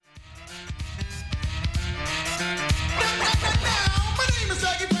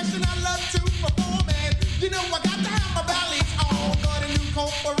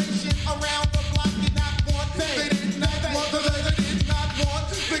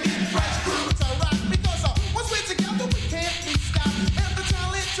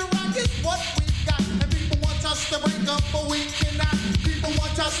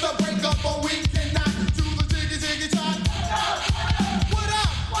just a breakup, but we cannot do the jiggy jiggy talk. What up?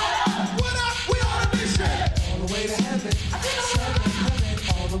 What up? We on a mission. All the way to heaven.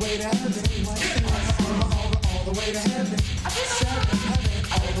 All the way to heaven. All the way to heaven.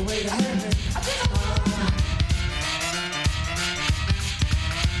 All the way to heaven.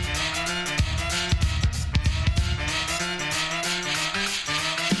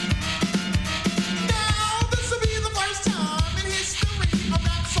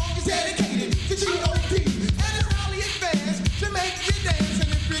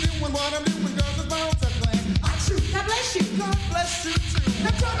 What I'm doing, girls, is bound to class. I shoot. God bless you. God bless you too.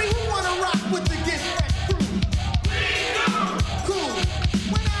 Now tell me who wanna rock with the Get Fresh crew? Cool.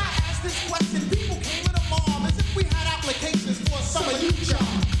 When I asked this question, people came in a mob as if we had applications for a summer youth job.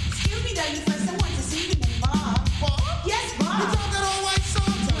 Excuse me, lady, first I want to see you, Bob. Bob? Yes, Bob. You talking all white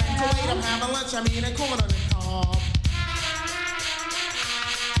songs? Tell him to wait, I'm having lunch, I mean a corner to cob.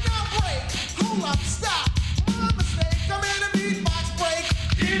 Now break. Hold up, stop. My mistake. I'm in a beatbox break.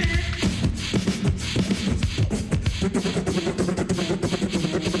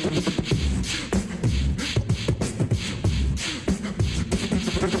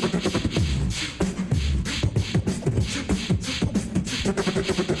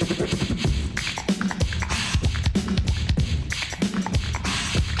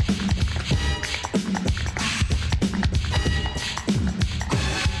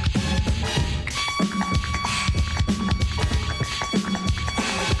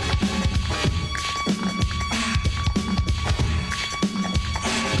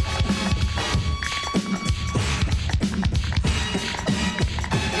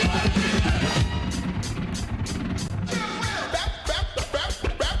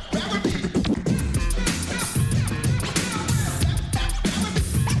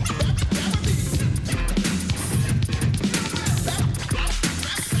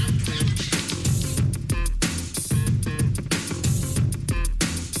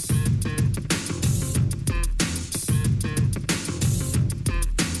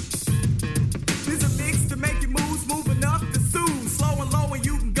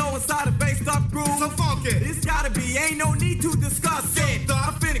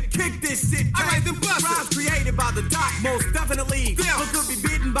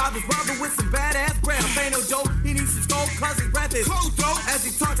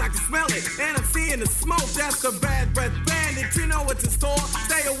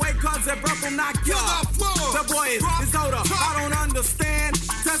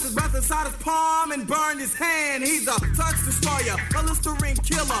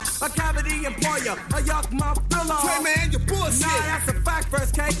 A cavity employer, a yuck mouth filler. Hey man, you're bullshit. Nah, that's a fact,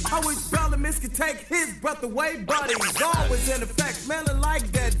 first cake. I wish Bellamy's could take his breath away, but he's always in effect, smelling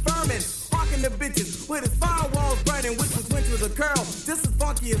like dead vermin. Fucking the bitches with his firewalls burning, which was winter the curl. Just as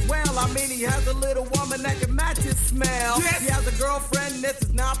funky as well. I mean, he has a little woman that can match his smell. Yes. He has a girlfriend, this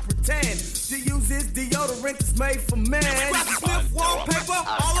is not pretend. She uses deodorant that's made for men. Sniff wallpaper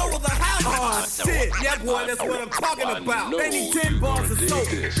all over the house. Oh shit, yeah boy, that's what I'm talking about. They need 10 bars of soap,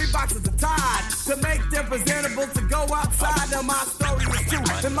 3 boxes of Tide to make them presentable to go outside. Now my story is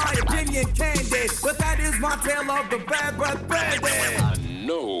true, in my opinion, candid, but that is my tale of the bad breath bandit. I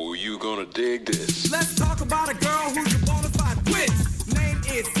know you gonna dig this. Let's talk about a girl who's a bona fide witch. Name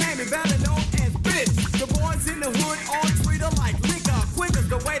is Tammy, better known as Bitch. The boys in the hood all treat her like liquor. Quick as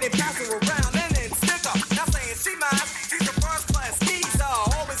the way they pass her around and then stick her. Not saying she mine, she's a first class geezer,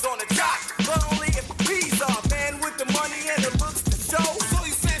 always on the job, but only if he's a man with the money and the looks to show. So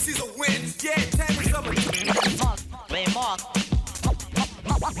you saying she's a witch? Yeah, Tammy's a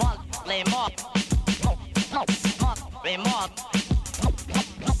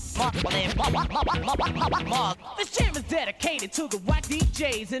This jam is dedicated to the whack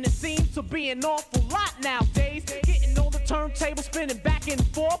DJs, and it seems to be an awful lot nowadays. Getting on the turntable, spinning back and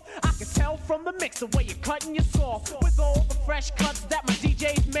forth. I can tell from the mix the way you're cutting your saw. With all the fresh cuts that my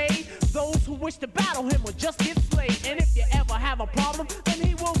DJ's made, those who wish to battle him will just get slayed. And if you ever have a problem, then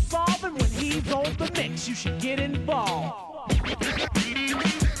he will solve it. When he's on the mix, you should get involved.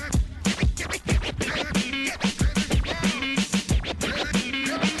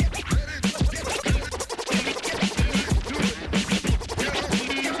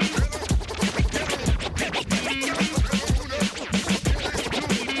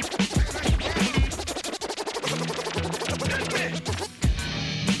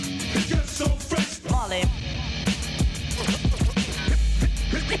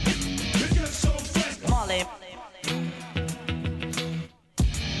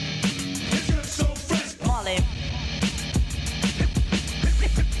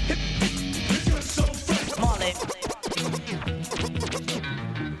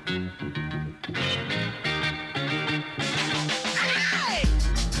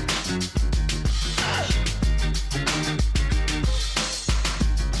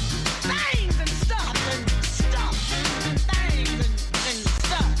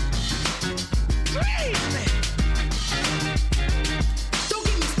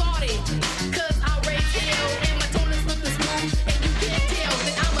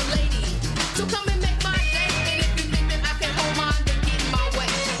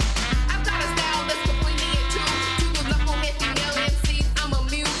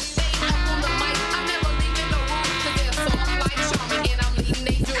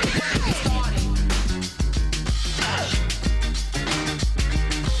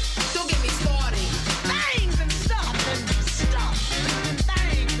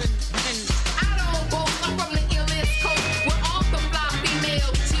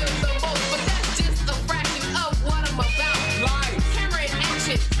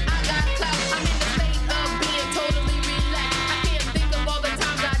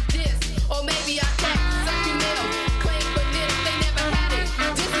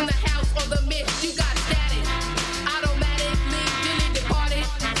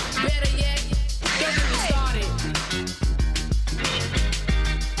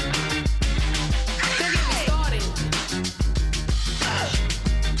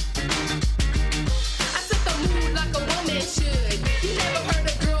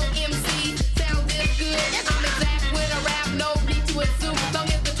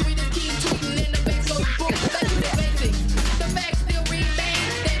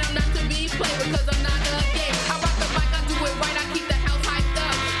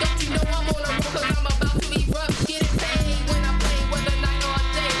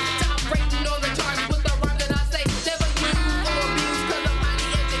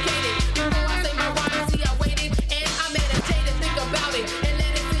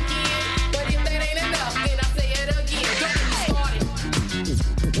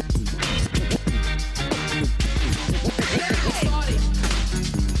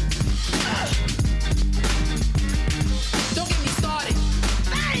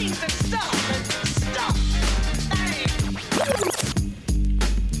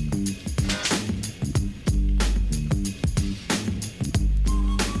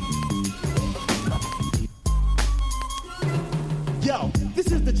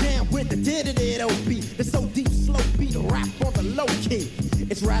 It O.B. It's so deep, slow beat, rap on the low key.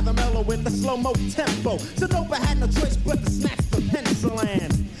 It's rather mellow in the slow-mo tempo. So Dopa had no choice but to snatch the pencil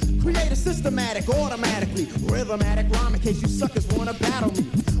and create a systematic, automatically rhythmatic rhyme in case you suckers wanna battle me.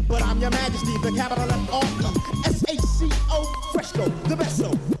 But I'm your majesty, the capital F author. S-H-C-O, fresco, the best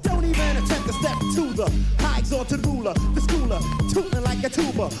so. Don't even attempt to step to the high exalted ruler, the schooler, tooting like a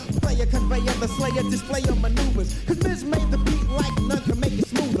tuba. Player, conveyor, the slayer, display your maneuvers. Cause Miz made the beat like none can make it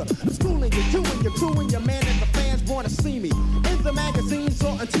smoother. I'm schooling you, doing your crew and your man and the fans wanna see me. In the magazines or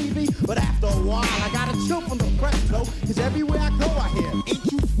on TV, but after a while I gotta chill from the fresco. Cause everywhere I go I hear,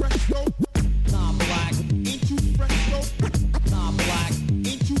 ain't you fresco? Nah, black, ain't you fresco? Nah, black,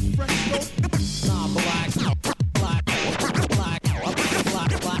 ain't you fresco? Nah, black, black, black, black,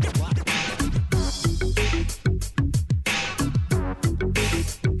 black, black, black.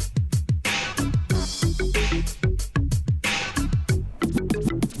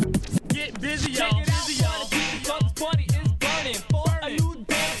 Get busy, y'all. Check it out, y'all. Cause the party is burning. For a new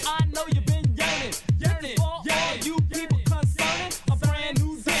dance, I know you've been yearning. Yearning. For all you people concerning, a brand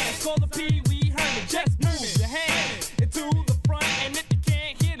new dance called the Pee Wee Herman. Just move your hand into the front, and if you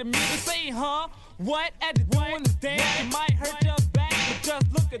can't hear the music, say, huh? What? At the doing the dance, you might hurt your back, but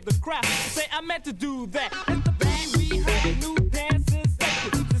just look at the crowd. Say, I meant to do that. It's the Pee Wee Herman new dance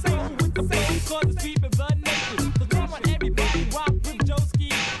sensation. The same with the same, cause it's deep in the nation. So come on, everybody, rock with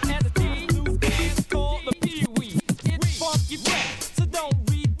Joeski and the T new dance called the Pee Wee. It's funky rap, so don't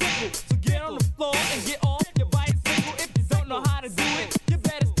ridicule. So get on the floor and get off your bicycle. If you don't know how to do it, you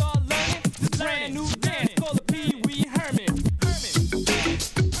better start learning this brand new dance called the Pee Wee Herman.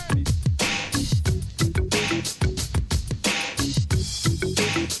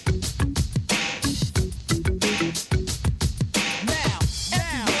 Now,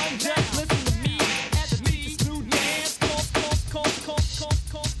 everyone just listen to me as the this new dance called.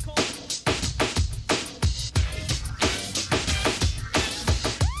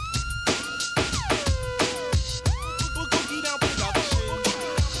 Boogie down production.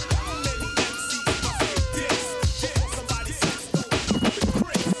 Many MCs must get dissed. Somebody says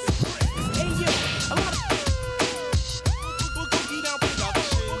Chris. Hey yo, a lot of Boogie down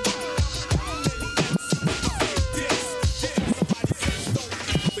production. Many MCs must get dissed. Somebody says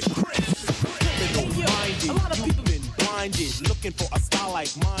Chris. a lot of people Been blinded, looking for a style like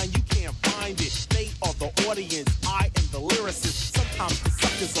mine, you can't find it. They are the audience, I am the lyricist. Sometimes the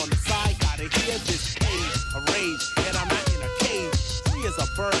suckers on the side gotta hear this page, a rage, and I'm not in a cage. Free as a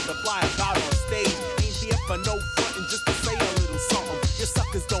bird to fly about on stage. Ain't here for no frontin', just to say a little something. Your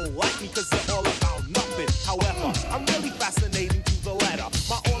suckers don't like me cause you're all about nothing. However, I'm really fascinating to the letter.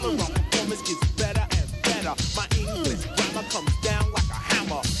 My all-around performance gets better and better. My English grammar comes down like a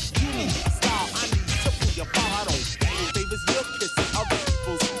hammer. You need a style, I need to pull your bar. I don't bang favors your kissing other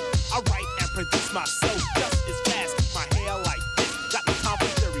people's. I write and produce myself just as fast. Keep my hair like this, got no time for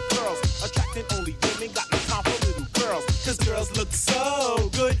Jerry girls. Attracting only women, got no time for little girls. Cause girls look so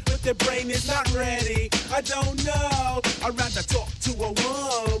good, but their brain is not ready. I don't know, I'd rather talk to a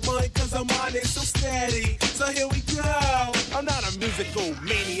woman, cause her mind is so steady. So here we go. I'm not a musical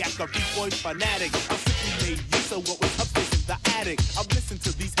maniac or b-boy fanatic. I'm simply made use of what was upstairs in the attic. I've listened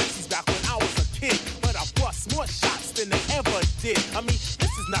to these MCs back when I was a kid, but I bust more shots than they ever did. I mean,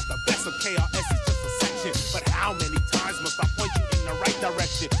 this is not the best of KRS, it's just a section. But how many times must I point you in the right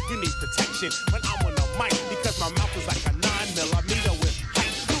direction? You need protection when I'm on the mic, because my mouth is like a 9mm with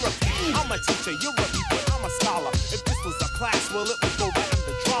height. You're a kid, I'm a teacher, you're a beat, but I'm a scholar. If this was a class, well, it would go right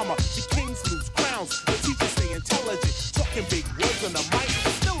under drama. The kings lose crowns, the teachers stay intelligent. Talking big words on the mic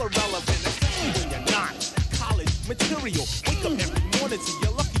is still irrelevant, especially when you're not. College material, wake up every morning to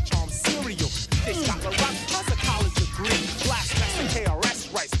your Lucky Charms cereal. They got the rock, has a college degree. Blast master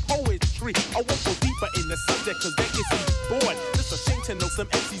KRS writes poetry. I won't go deeper in the subject cause they get see bored. Just a shame to know some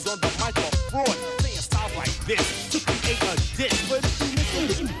MCs on the mic are fraud. Saying styles like this to create a diss. But if you listen,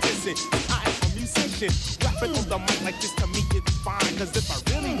 then you listen. I am a musician. Rapping on the mic like this to me it's fine. Cause if I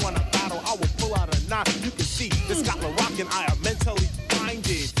really wanna battle, I will pull out a knife. You can see this Scotland rock and I are mentally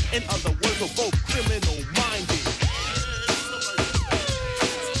minded. In other words, we're both criminal minded.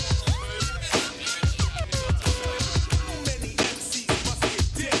 Many MCs must get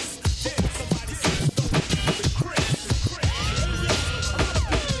dissed. Somebody says Chris.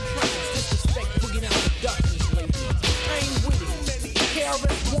 disrespect boogie down productions lately. I ain't with it.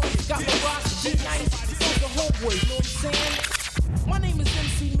 KRS-One got the rock, be nice. So the homeboys, know what I'm saying? My name is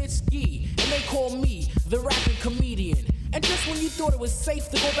MC Mitch Ski, and they call me the rapping comedian. And just when you thought it was safe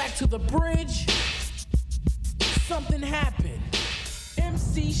to go back to the bridge, something happened.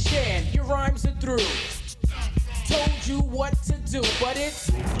 MC Shan, your rhymes are through. told you what to do, but it's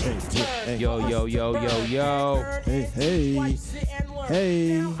turn. Yo.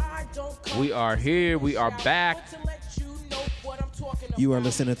 Hey. We are here. We are back. You are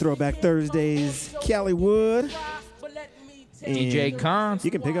listening to Throwback Thursdays. Cali Wood. DJ Cons.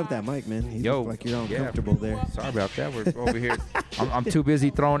 You can pick up that mic, man. You look like you're uncomfortable there. Sorry about that. We're over here. I'm too busy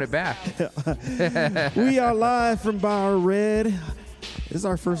throwing it back. We are live from Bar Red. This is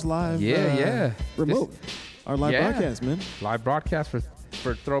our first live remote. Our live broadcast, man. Live broadcast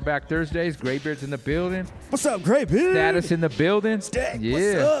for Throwback Thursdays. Graybeard's in the building. What's up, Graybeard? Status in the building.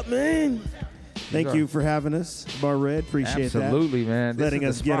 What's up, man? Thank you for having us, Bar Red. Appreciate that. Absolutely, man. Letting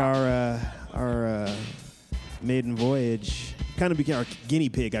us get our maiden voyage. Kind of became our guinea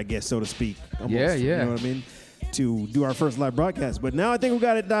pig, I guess, so to speak. Almost, yeah. You know what I mean? To do our first live broadcast. But now I think we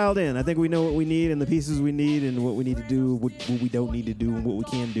got it dialed in. I think we know what we need and the pieces we need and what we need to do, what we don't need to do, and what we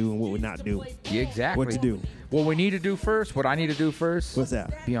can do and what we not do. Yeah, exactly. What to do. What we need to do first, what I need to do first. What's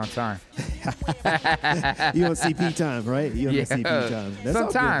that? Be on time. You on CP time, right? You on the CP time.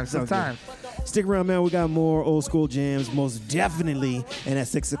 That's Sometimes. Stick around, man. We got more old school jams, most definitely. And at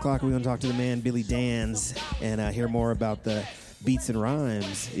 6 o'clock, we're going to talk to the man, Billy Danze, and hear more about the Beats and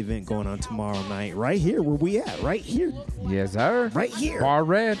Rhymes event going on tomorrow night. Right here, where we at? Right here. Yes, sir. Right here. Bar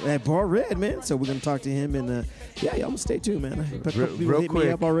Red. At Bar Red, man. So we're going to talk to him. And, y'all going to stay tuned, man. A couple people hit me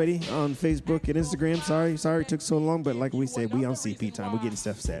up already on Facebook and Instagram. Sorry it took so long. But like we said, we on CP time. We're getting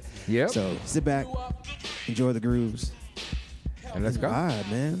stuff set. Yeah. So sit back. Enjoy the grooves. And let's go. All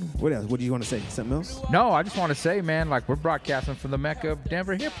right, man. What else? What do you want to say? Something else? No, I just want to say, man, like, we're broadcasting from the Mecca of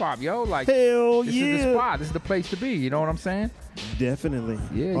Denver hip hop, yo. Like, hell this is the spot. This is the place to be. You know what I'm saying? Definitely.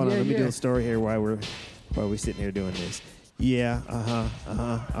 Yeah, Hold on, let me do yeah. a story here while we're sitting here doing this. Yeah,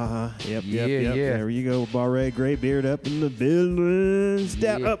 Yep. There you go. Bar Red, Graybeard up in the building.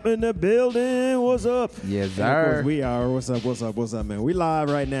 Step up in the building. What's up? Yes, sir. And of course we are. What's up, man? We live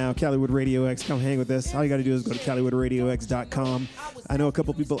right now. Caliwood Radio X. Come hang with us. All you got to do is go to CaliwoodRadioX.com. I know a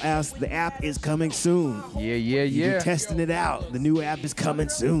couple people asked. The app is coming soon. Yeah. You're testing it out. The new app is coming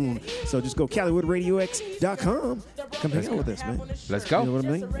soon. So just go CaliwoodRadioX.com. Come hang out with us, man. Let's go. You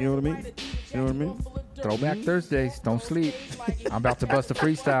know what I mean? Throwback Thursdays. Don't sleep. I'm about to bust a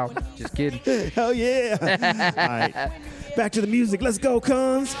freestyle. Just kidding. Hell yeah. All right. Back to the music. Let's go,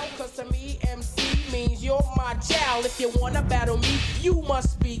 Cons. Cause to me, MC means you're my child. If you wanna battle me, you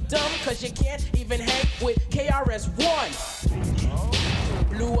must be dumb. Cause you can't even hang with KRS-One.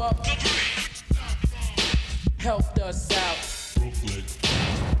 Blew up. Helped us out.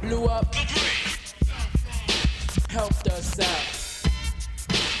 Blew up. Helped us out.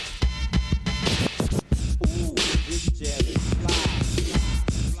 Ooh, this jam is fly.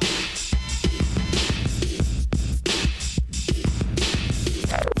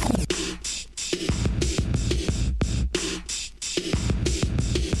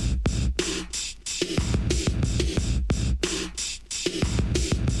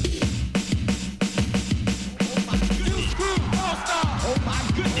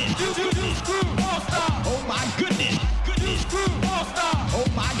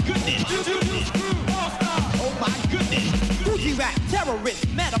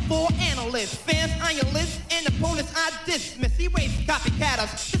 Metaphor analysts, fans on your list, and opponents I dismiss. Erase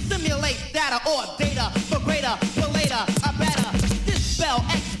copycatters to simulate data or data for greater, for later, or better. Dispel,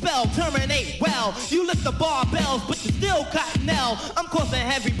 expel, terminate well. You lift the barbells, but you still cottonelle. I'm causing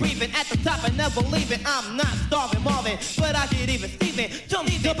heavy breathing at the top and never leaving. I'm not starving Marvin, but I get even Steven.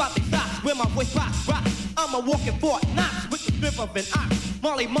 Jump out the socks where my voice rocks. I'm a walking Fort Knox with the strength of an ox.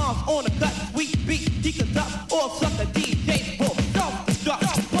 Molly Mom's on the cut, sweet beat, he conduct, or sucker DJ for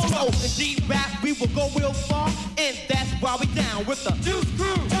self-destruct. Polo and G-Rap, we will go real far, and that's why we down with the Juice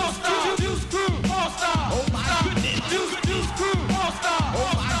Crew, All-Star, Juice Crew, All-Star, oh my goodness, Juice Crew, All-Star,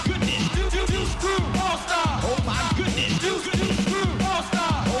 oh my goodness, Juice Crew, All-Star, oh my goodness, Juice Crew,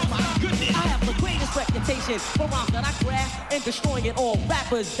 All-Star, oh my goodness. I have the greatest reputation for rhymes that I grab and destroying all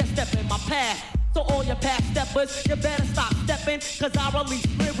rappers that step in my path. So all your past steppers, you better stop stepping, cause I release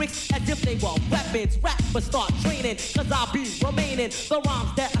lyrics as if they were weapons. Rappers start training, cause I'll be remaining. The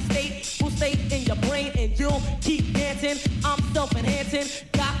rhymes that I state will stay in your brain and you'll keep dancing. I'm self-enhancing,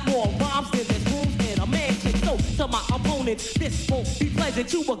 got more rhymes than there's rooms in a mansion. So to my opponents, this won't be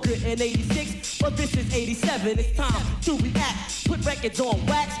pleasant. You were good in 86, but this is 87. It's time to react, put records on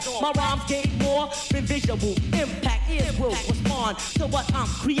wax. My rhymes gain more than visual impact. Ears will respond to what I'm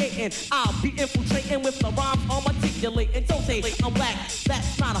creating. I'll be infiltrating with the rhymes I'm articulating. Don't say I'm whack,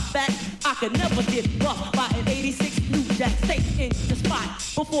 that's not a fact. I could never get rough by an 86 new that stay in your spot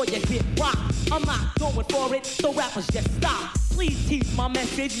before you get rocked. I'm not going for it, so rappers just stop. Please keep my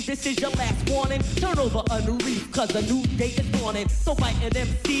message, this is your last warning. Turn over a new leaf, cause a new day is dawning. So biting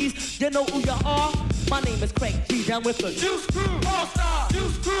MCs, you know who you are? My name is Craig G, down with the Juice Crew All-Star.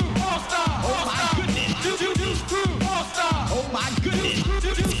 Juice Crew All-Star. Oh my goodness. Juice Crew All-Star. Oh my goodness.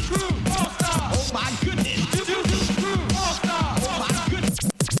 Juice Crew All-Star. Oh my goodness. Juice Crew All-Star. Oh my goodness.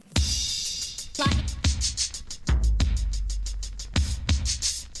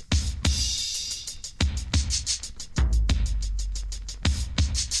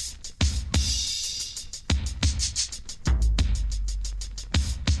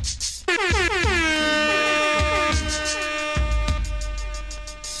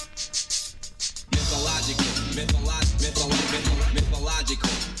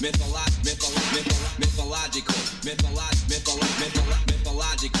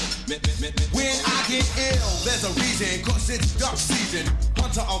 When I get ill, there's a reason, cause it's duck season.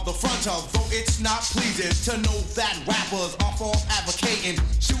 Hunter of the front of, though it's not pleasing to know that rappers are false advocating,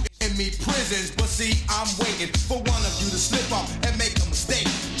 shooting me prisons, but see, I'm waiting for one of you to slip up and make a mistake.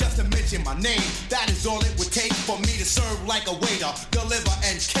 Just to mention my name, that is all it would take for me to serve like a waiter, deliver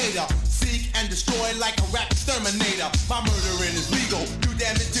and cater, seek and destroy like a rap exterminator. My murdering is legal, do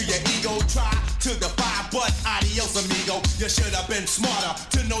damage to your ego, try to defy, but adios amigo. You should have been smarter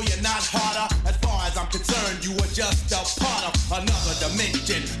to know you're not harder. As far as I'm concerned, you were just a part of another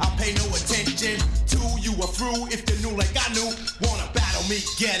dimension. I pay no attention to you were through if you knew like I knew. Wanna battle me,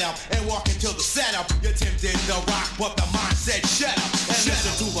 get up and walk into the setup. You're tempted to rock, but the mind said shut up and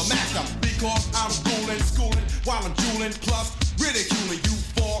listen to the master, because I'm schooling while I'm drooling, plus ridiculing you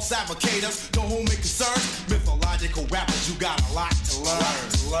false advocators. To whom it concerns, mythological rappers, you got a lot to learn.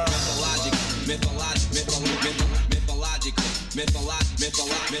 Mythological.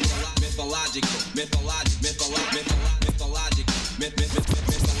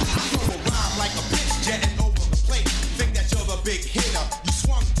 I rhyme like a bitch jetting over the plate. Think that you're the big hitter, you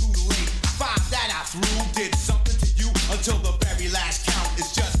swung too late. Five that I threw did something to you until the very last count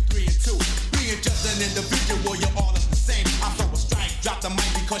is just 3 and 2. Being just an individual, you're all of the same. I throw a strike, drop the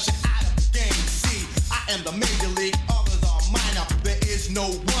mic because you're out of the game. See, I am the major league, others are minor. There is no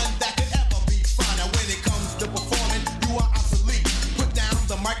one that could ever be finer. When it comes to performing, you are obsolete. Put down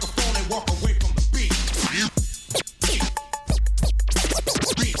the microphone and walk away from the beat.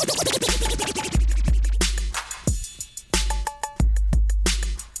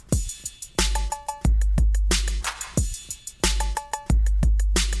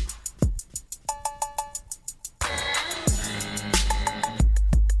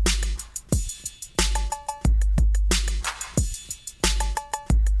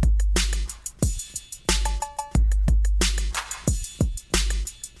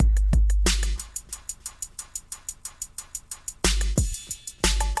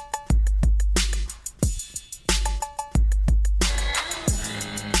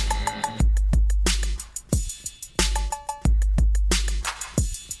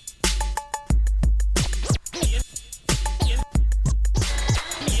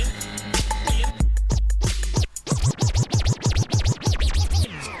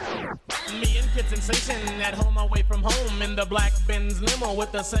 At home away from home in the black Benz limo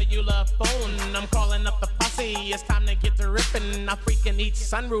with a cellular phone. I'm calling up the posse, it's time to get to ripping. I freaking each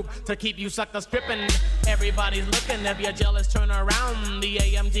sunroof to keep you suckers tripping. Everybody's looking, if you're jealous turn around. The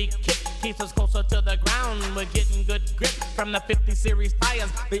AMG kick keeps us closer to the ground. We're getting good grip from the 50 series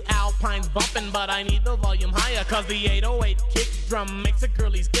tires. The Alpine's bumping, but I need the volume higher, cause the 808 kick drum makes the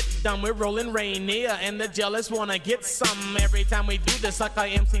girlies get dumb. We're rolling Rainier and the jealous wanna get some. Every time we do this, sucker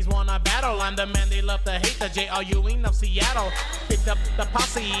MCs wanna battle. I'm the man they love to hate, the J.R. Ewing of Seattle. Picked up the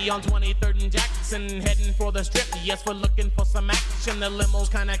posse on 23rd and Jackson, heading for the strip. Yes, we're looking for some action. The limo's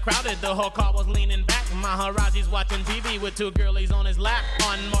kinda crowded, the whole car was leaning back. Maharaji's watching TV with 2 girlies on his lap.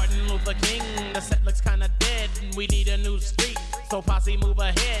 On Martin Luther King, the set looks kinda dead. We need a new street, so posse move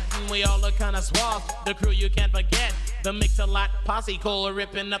ahead. We all look kinda suave, the crew you can't forget. The Mix-a-Lot posse, Cole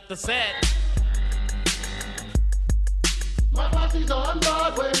ripping up the set. My posse's on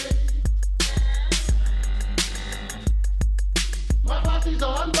Broadway. My posse's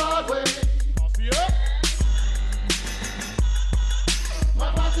on Broadway. Posse up.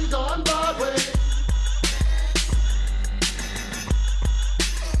 My posse's on Broadway.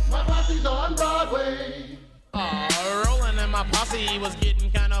 My posse's on Broadway. Rolling in my my posse was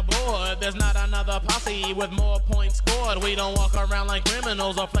getting kinda bored. There's not another posse with more points scored. We don't walk around like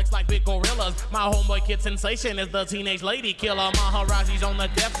criminals or flex like big gorillas. My homeboy Kid Sensation is the teenage lady killer. Maharaji's on the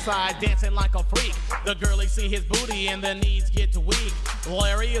deaf side, dancing like a freak. The girlies see his booty and their knees get weak.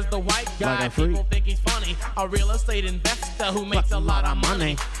 Larry is the white guy, people think he's funny. A real estate investor who makes a lot of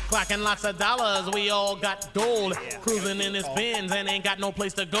money. Clacking lots of dollars, we all got gold. Cruising in his Benz and ain't got no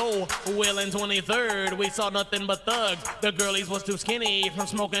place to go. Well, in 23rd, we saw nothing but thugs. The girlies was too skinny from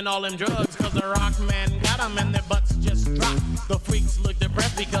smoking all them drugs. Cause the rock man got them and their butts just dropped. The freaks look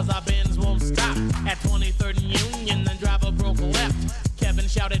depressed because our Benz won't stop. At 23rd and Union, the driver broke left. Kevin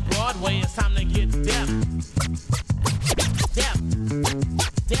shouted Broadway, it's time to get deaf. Deaf.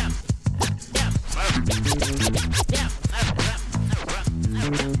 Deaf. Deaf. Deaf.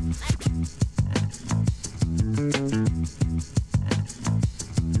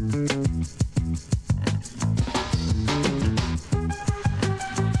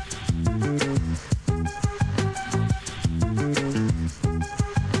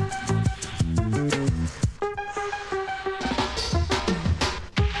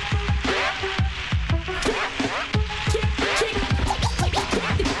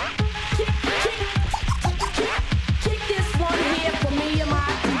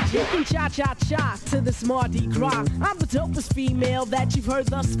 Cha-cha-cha to this Mardi Gras. I'm the dopest female that you've heard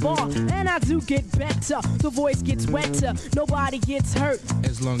thus far. And I do get better. The voice gets wetter. Nobody gets hurt.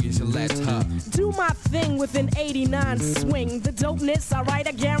 As long as you let her do my thing with an 89 swing. The dopeness, alright,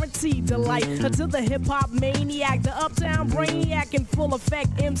 I guarantee delight. To the hip-hop maniac, the uptown brainiac in full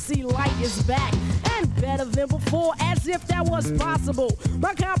effect. MC Light is back. And better than before, as if that was possible.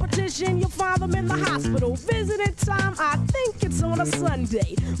 My competition, you'll find them in the hospital. Visiting time, I think it's on a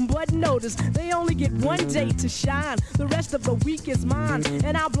Sunday. But notice, they only get one day to shine. The rest of the week is mine.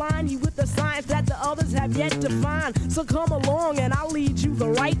 And I'll blind you with the science that the others have yet to find. So come along and I'll lead you the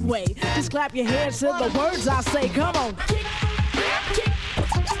right way. Just clap your hands to the words I say. Come on. Kick, kick,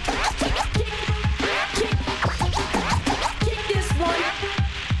 kick this one.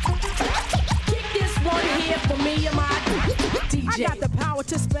 Kick this one here for me and my DJ. I got the power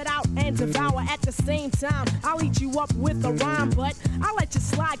to spit out and devour at the same time. I'll eat you up with a rhyme, but I'll let you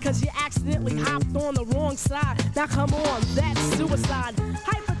slide cause you accidentally hopped on the wrong side. Now come on, that's suicide.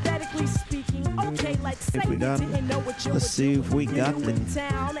 Hypothetically speaking, okay, let's say you didn't know what you were doing. Let's see if we got the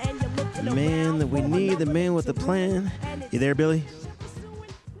man that we need, the man with the plan. You there, Billy?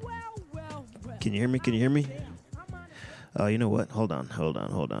 Can you hear me? Can you hear me? Oh, you know what? Hold on.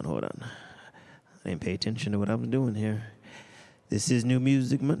 I didn't pay attention to what I was doing here. This is New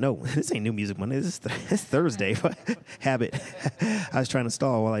Music Monday. No, this ain't New Music Monday. It's Thursday. Habit. I was trying to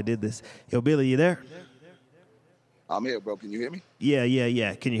stall while I did this. Yo, Billy, you there? I'm here, bro. Can you hear me?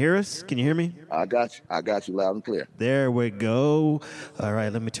 Yeah. Can you hear us? Can you hear me? I got you loud and clear. There we go. All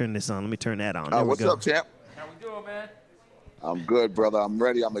right, let me turn this on. Let me turn that on. What's up, champ? How we doing, man? I'm good, brother. I'm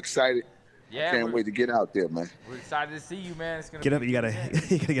ready. I'm excited. Yeah, can't wait to get out there, man. We're excited to see you, man. It's gonna get up. You gotta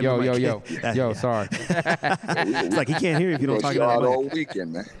get yo. Sorry. It's like he can't hear you if you don't talk about it. All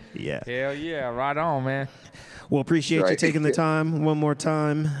weekend, man. Yeah. Hell yeah, right on, man. Well, appreciate you taking the time one more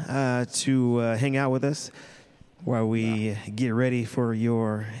time to hang out with us while we get ready for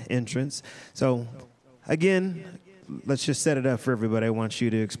your entrance. So, again, let's just set it up for everybody. I want you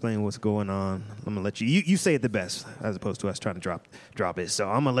to explain what's going on. I'm gonna let you say it the best as opposed to us trying to drop it. So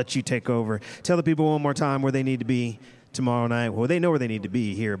I'm gonna let you take over. Tell the people one more time where they need to be tomorrow night. Well, they know where they need to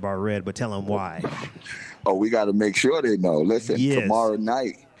be here at Bar Red, but tell them why. Oh, we got to make sure they know. Listen, tomorrow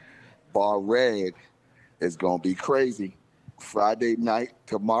night, Bar Red is gonna be crazy. Friday night,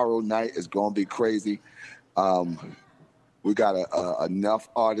 tomorrow night is gonna be crazy. We got enough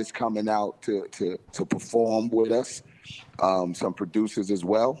artists coming out to perform with us, some producers as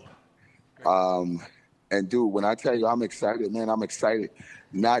well. And dude, when I tell you I'm excited, man, I'm excited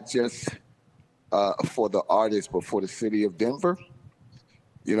not just for the artists, but for the city of Denver.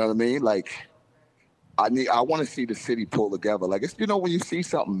 You know what I mean? Like, I want to see the city pull together. Like, it's, when you see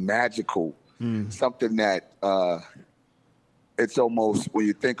something magical, something that it's almost, when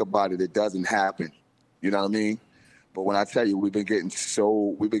you think about it, it doesn't happen. You know what I mean? But when I tell you, we've been getting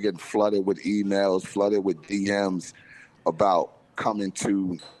flooded with emails, flooded with DMs about coming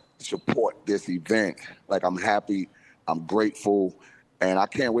to support this event. Like, I'm happy, I'm grateful, and I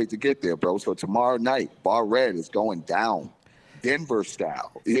can't wait to get there, bro. So tomorrow night, Bar Red is going down. Denver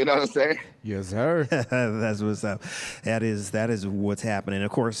style. You know what I'm saying? Yes, sir. That's what's up. That is what's happening.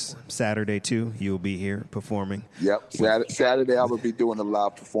 Of course, Saturday too, you'll be here performing. Yep. Saturday I will be doing a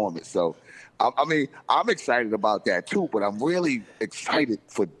live performance. So, I mean, I'm excited about that too, but I'm really excited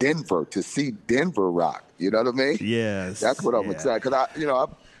for Denver, to see Denver rock. You know what I mean? Yes. That's what I'm excited, because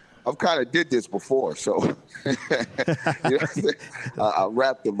I've kind of did this before, so I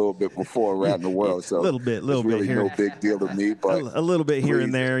rapped a little bit before around the world, so a little bit really here. no big deal to me, but a little bit here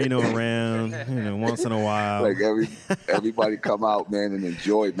and there, around, once in a while. Like everybody come out, man, and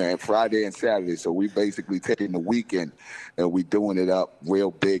enjoy, man. Friday and Saturday, so we basically taking the weekend and we doing it up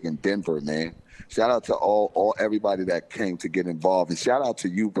real big in Denver, man. Shout out to all everybody that came to get involved, and shout out to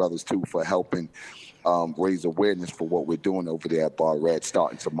you brothers too for helping raise awareness for what we're doing over there at Bar Red,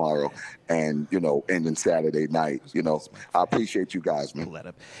 starting tomorrow and, ending Saturday night. I appreciate you guys,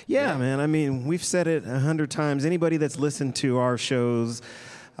 man. Yeah, man. I mean, we've said it 100 times. Anybody that's listened to our shows,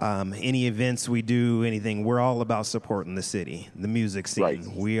 any events we do, anything, we're all about supporting the city, the music scene. Right.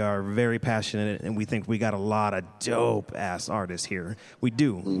 We are very passionate, and we think we got a lot of dope-ass artists here. We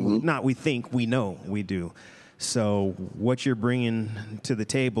do. Mm-hmm. Not we think, we know we do. So what you're bringing to the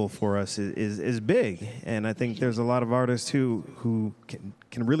table for us is big, and I think there's a lot of artists who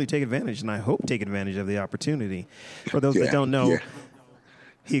can really take advantage, and I hope take advantage of the opportunity. For those that don't know,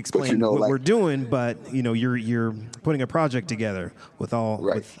 he explained what we're doing, but you're putting a project together with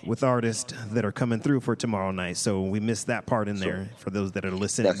with artists that are coming through for tomorrow night. So we missed that part in there. For those that are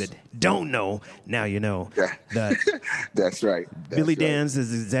listening that don't know, now you know. That That's right. Billy Danze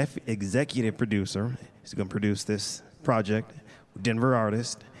is executive producer. He's going to produce this project, Denver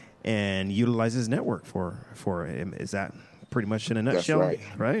artist, and utilize his network for him. Is that pretty much in a nutshell?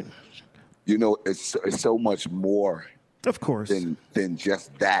 That's right. It's so much more, of course, than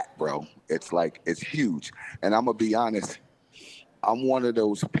just that, bro. It's huge. And I'm gonna be honest, I'm one of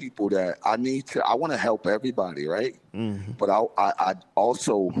those people that I want to help everybody, right? Mm-hmm. But I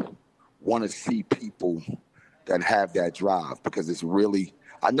also want to see people that have that drive, because it's really,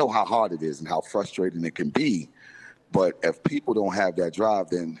 I know how hard it is and how frustrating it can be, but if people don't have that drive,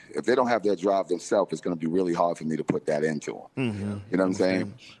 then if they don't have that drive themselves, it's going to be really hard for me to put that into them. Mm-hmm. You know what I'm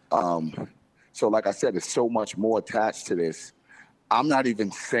saying? So like I said, there's so much more attached to this. I'm not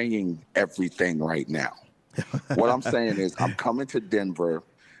even saying everything right now. What I'm saying is I'm coming to Denver,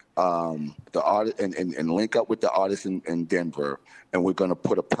 the artist, and link up with the artists in Denver, and we're going to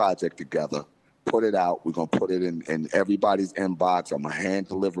put a project together. Put it out. We're going to put it in everybody's inbox. I'm going to hand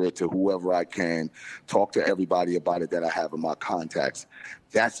deliver it to whoever I can, talk to everybody about it that I have in my contacts.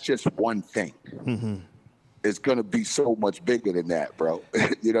 That's just one thing. Mm-hmm. It's going to be so much bigger than that, bro.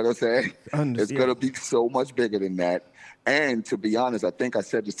 You know what I'm saying? It's going to be so much bigger than that. And to be honest, I think I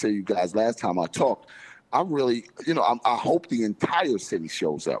said this to you guys last time I talked. I really, I hope the entire city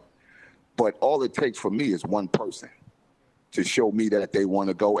shows up. But all it takes for me is one person to show me that they want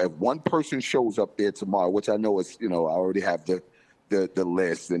to go. If one person shows up there tomorrow, which I know is, I already have the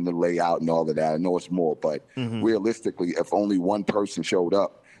list and the layout and all of that. I know it's more, but realistically, if only one person showed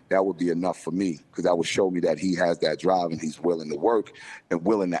up, that would be enough for me, because that would show me that he has that drive and he's willing to work and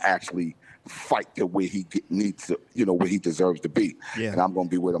willing to actually fight to where he needs to, where he deserves to be. Yeah. And I'm going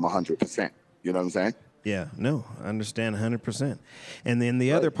to be with him 100%. You know what I'm saying? Yeah, no, I understand 100%. And then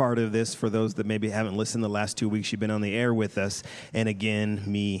the other part of this, for those that maybe haven't listened the last 2 weeks, you've been on the air with us. And again,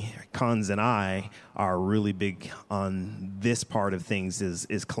 me, Cons, and I are really big on this part of things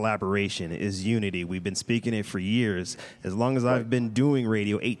is collaboration, is unity. We've been speaking it for years. As long as I've been doing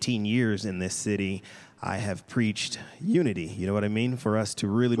radio, 18 years in this city, I have preached unity. You know what I mean? For us to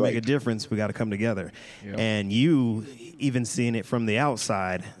really make a difference, we got to come together. Yep. And you, even seeing it from the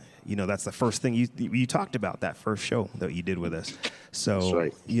outside, that's the first thing you talked about, that first show that you did with us. So,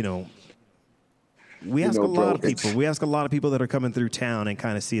 we ask a lot of people. We ask a lot of people that are coming through town and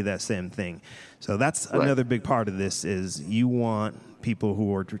kind of see that same thing. So that's another big part of this is you want people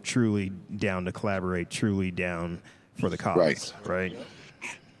who are truly down to collaborate, truly down for the cause, right?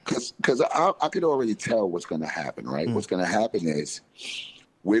 Because I could already tell what's going to happen, right? What's going to happen is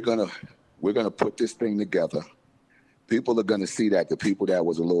we're gonna put this thing together. People are going to see that the people that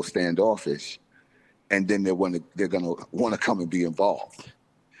was a little standoffish, and then they're going to want to come and be involved.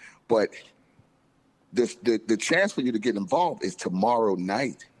 But the chance for you to get involved is tomorrow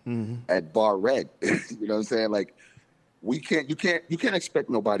night at Bar Red. You know what I'm saying? Like, you can't expect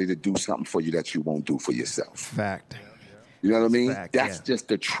nobody to do something for you that you won't do for yourself. Fact. You know what I mean? That's just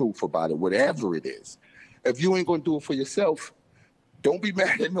the truth about it, whatever it is. If you ain't going to do it for yourself, don't be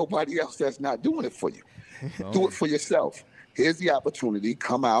mad at nobody else that's not doing it for you. Do it for yourself. Here's the opportunity.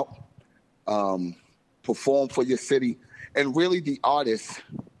 Come out. perform for your city. And really the artists,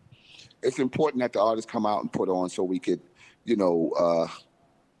 it's important that the artists come out and put on so we could,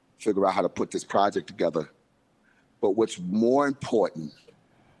 figure out how to put this project together. But what's more important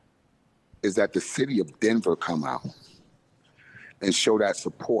is that the city of Denver come out and show that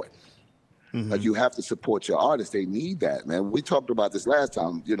support. Mm-hmm. Like, you have to support your artists. They need that, man. We talked about this last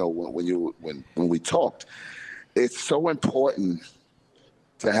time, when we talked. It's so important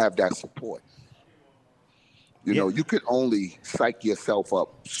to have that support. You could only psych yourself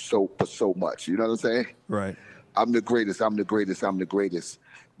up for so much. You know what I'm saying? Right. I'm the greatest,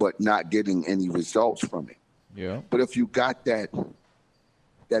 but not getting any results from it. Yeah. But if you got that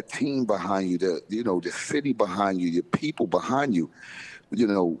team behind you, the city behind you, your people behind you,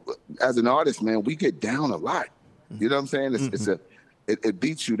 as an artist, man, we get down a lot. You know what I'm saying? It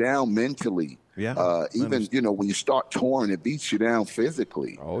beats you down mentally. Yeah. Even when you start touring, it beats you down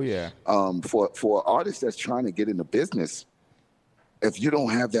physically. Oh yeah. For an artist that's trying to get into business, if you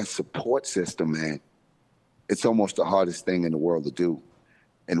don't have that support system, man, it's almost the hardest thing in the world to do.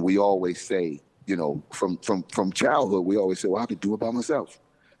 And we always say, from childhood, we always say, well, I could do it by myself.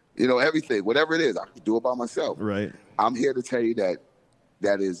 Everything, whatever it is, I could do it by myself. Right. I'm here to tell you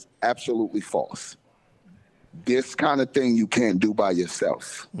that is absolutely false. This kind of thing you can't do by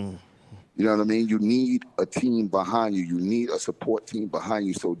yourself. Mm. You know what I mean? You need a team behind you. You need a support team behind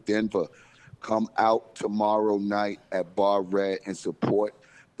you. So Denver, come out tomorrow night at Bar Red and support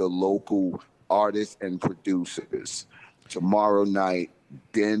the local artists and producers. Tomorrow night,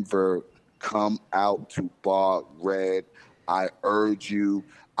 Denver, come out to Bar Red. I urge you,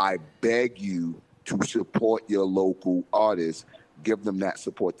 I beg you to support your local artists. Give them that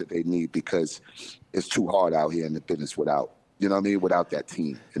support that they need, because it's too hard out here in the business without that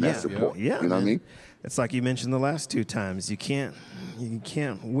team and that support. Yeah, you know what I mean? It's like you mentioned the last two times. You can't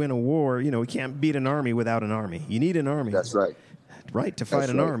win a war. You can't beat an army without an army. You need an army. That's right. Right, to fight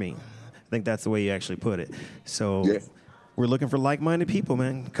an army. I think that's the way you actually put it. So we're looking for like-minded people,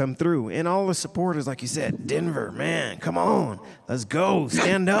 man. Come through. And all the supporters, like you said, Denver, man, come on. Let's go.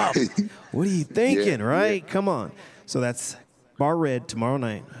 Stand up. What are you thinking, right? Come on. So that's Bar Red tomorrow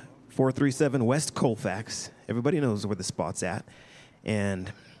night, 437 West Colfax. Everybody knows where the spot's at.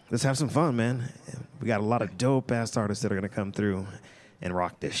 And let's have some fun, man. We got a lot of dope-ass artists that are going to come through and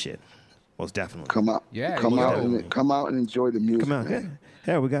rock this shit. Most definitely. Come out. Yeah. Come out and enjoy the music. Come out. Man.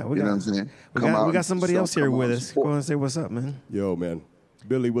 Yeah, we got. You know what I'm saying? We got somebody else here with us. Go on and say what's up, man. Yo, man.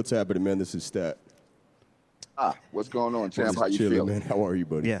 Billy, what's happening, man? This is Stat. What's going on, champ? How you chilling, feeling? man? How are you,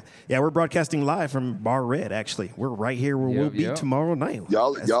 buddy? Yeah, we're broadcasting live from Bar Red, actually. We're right here where we'll be tomorrow night.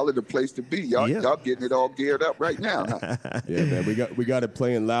 Y'all are the place to be. Y'all getting it all geared up right now, huh? Yeah, man. We got it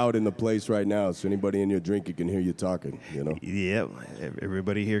playing loud in the place right now, so anybody in here drinking can hear you talking, Yeah,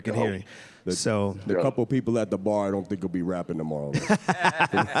 everybody here can hear you. The couple people at the bar, I don't think will be rapping tomorrow.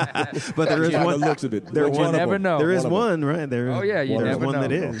 But there is one. Looks of it. You never know. There is one, right? You never one know.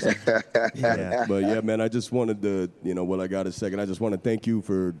 that is. Yeah. But yeah, man, I just wanted to, I got a second. I just want to thank you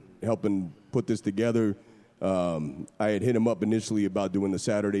for helping put this together. I had hit him up initially about doing the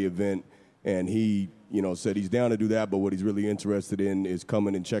Saturday event, and he, said he's down to do that, but what he's really interested in is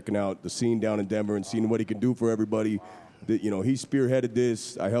coming and checking out the scene down in Denver and seeing what he can do for everybody. He spearheaded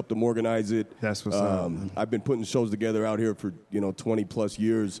this. I helped him organize it. That's what's up. I've been putting shows together out here for 20 plus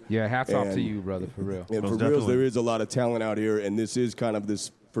years. Yeah, hats off to you, brother, for real. And for real, there is a lot of talent out here, and this is kind of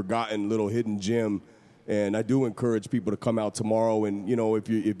this forgotten little hidden gem. And I do encourage people to come out tomorrow. And if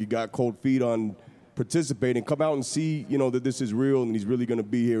you got cold feet on participating, come out and see that this is real, and he's really going to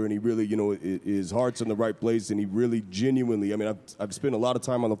be here, and he really his heart's in the right place, and he really genuinely. I mean, I've spent a lot of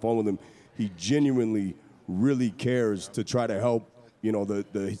time on the phone with him. He genuinely really cares to try to help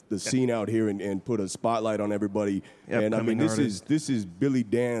the scene out here and put a spotlight on everybody. And I mean, this is Billy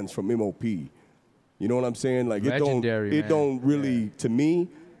Danze from M.O.P. You know what I'm saying? Like, Legendary, it don't really, to me,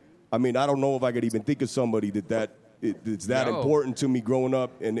 I mean, I don't know if I could even think of somebody it's that important to me growing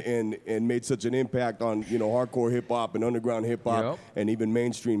up and made such an impact on hardcore hip hop and underground hip hop and even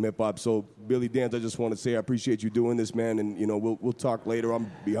mainstream hip hop. So Billy Danze, I just want to say I appreciate you doing this, man. And we'll talk later.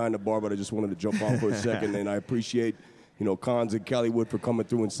 I'm behind the bar, but I just wanted to jump on for a second. And I appreciate Cons and Calliewood for coming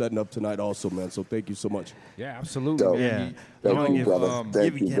through and setting up tonight also, man. So thank you so much. Yeah, absolutely. Yeah. Thank you, brother.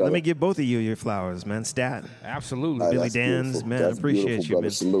 Let me give both of you your flowers, man. Stat. Absolutely. Billy Danze, man. That's Appreciate you, man.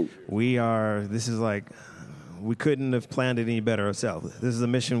 Salute. This is like, we couldn't have planned it any better ourselves. This is a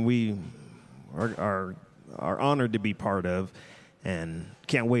mission we are honored to be part of, and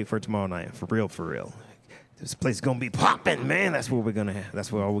can't wait for tomorrow night. For real. This place is gonna be popping, man. That's what we're gonna have.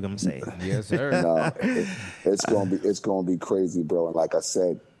 That's what all we're gonna say. Yes, sir. No, it's gonna be crazy, bro. And like I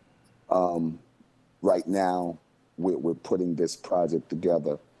said, right now we're putting this project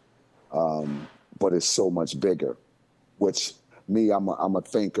together, but it's so much bigger. Which me, I'm a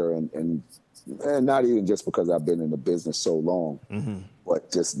thinker, and not even just because I've been in the business so long,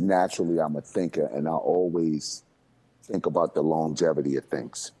 but just naturally I'm a thinker, and I always think about the longevity of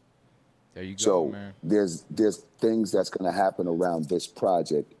things. There you go, so man. there's things that's going to happen around this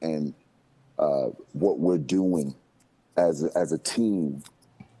project and what we're doing as a team.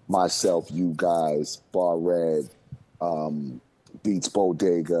 Myself, you guys, Bar Red, Beats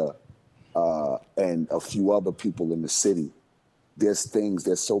Bodega, and a few other people in the city. There's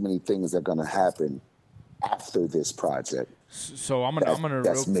so many things that are going to happen after this project. So I'm gonna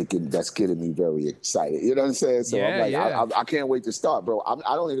that's getting me very excited. You know what I'm saying? So I'm like, I can't wait to start, bro.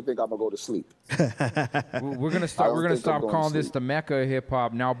 I don't even think I'm gonna go to sleep. We're gonna stop calling this the Mecca of hip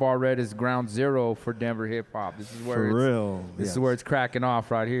hop. Now Bar Red is ground zero for Denver hip hop. This is where This is where it's cracking off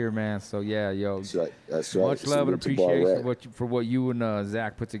right here, man. So yeah, yo, that's right. Much love and appreciation for what you and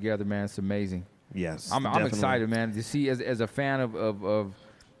Zach put together, man. It's amazing. Yes, I'm excited, man. To see as a fan of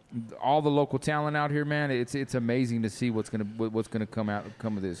all the local talent out here, man. It's amazing to see what's gonna come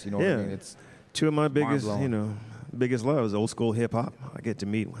of this. You know what I mean? It's two of my biggest loves, old school hip hop. I get to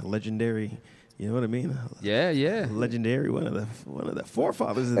meet legendary. You know what I mean? Yeah. Legendary, one of the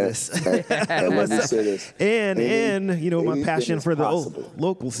forefathers of this. And let me say this. And you know, my passion for the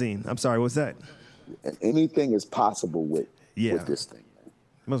local scene. I'm sorry, what's that? Anything is possible with this thing. Man.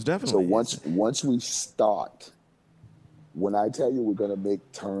 Most definitely. So once we start. When I tell you we're gonna make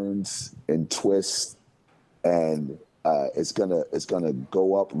turns and twists, and it's gonna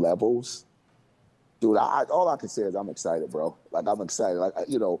go up levels, dude. All I can say is I'm excited, bro. Like I'm excited. Like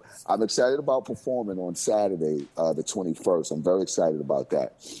I'm excited about performing on Saturday, the 21st. I'm very excited about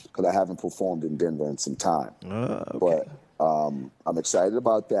that because I haven't performed in Denver in some time. Okay. But I'm excited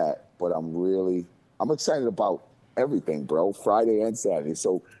about that. But I'm excited about everything, bro. Friday and Saturday.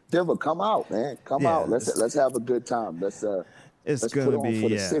 So Denver, come out, man. Come out. Let's have a good time. Let's gonna put on be for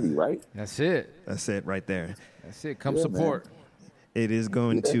the city, right? That's it. That's it right there. That's it. Come support. Man. It is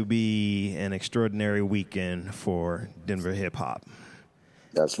going to be an extraordinary weekend for Denver hip hop.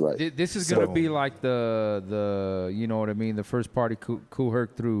 That's right. This is going to be like the you know what I mean, the first party Kool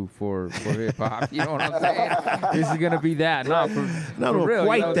Herc threw for hip hop. You know what I'm saying? This is going to be that. Not real,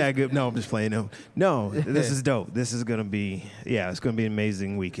 quite that good. No, I'm just playing. No, this is dope. This is going to be it's going to be an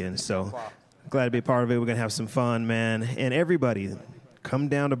amazing weekend. So glad to be a part of it. We're going to have some fun, man. And everybody, come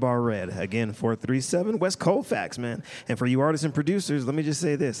down to Bar Red. Again, 437 West Colfax, man. And for you artists and producers, let me just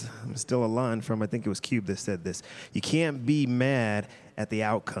say this. I'm still a line from, I think it was Cube that said this. You can't be mad at the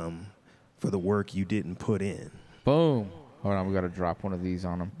outcome for the work you didn't put in. Boom. Hold on, we got to drop one of these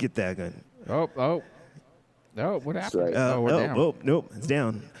on them. Get that gun. Oh, what happened? Right. We're down. Nope, it's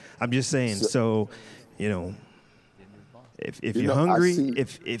down. I'm just saying, so you know, if you're hungry,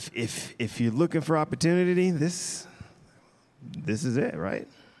 if you're looking for opportunity, this is it, right?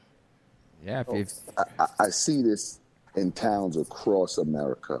 Yeah. I see this in towns across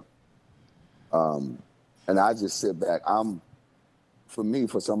America, and I just sit back.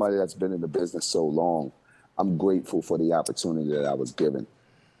 For somebody that's been in the business so long, I'm grateful for the opportunity that I was given.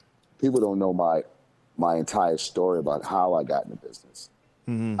 People don't know my entire story about how I got in the business.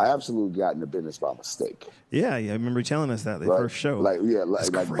 I absolutely got in the business by mistake. Yeah, I remember you telling us that the first show. Like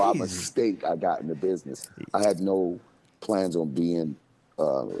by mistake, I got in the business. I had no plans on being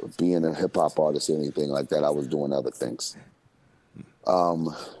a hip hop artist or anything like that. I was doing other things.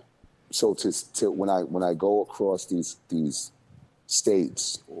 So when I go across these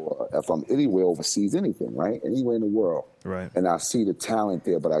states, or if I'm anywhere overseas, anything, right? Anywhere in the world. Right. And I see the talent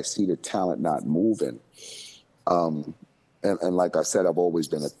there, but I see the talent not moving. And like I said, I've always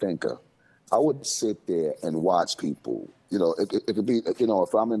been a thinker. I would sit there and watch people. You know, it could be,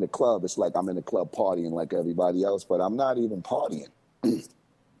 if I'm in the club, it's like I'm in the club partying like everybody else, but I'm not even partying.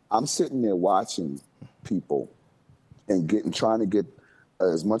 I'm sitting there watching people and trying to get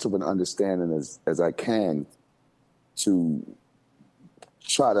as much of an understanding as I can to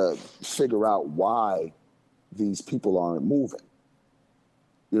try to figure out why these people aren't moving.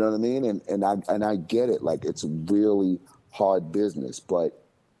 You know what I mean? And I get it. Like, it's really hard business, but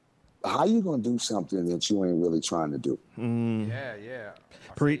how you gonna do something that you ain't really trying to do? Yeah.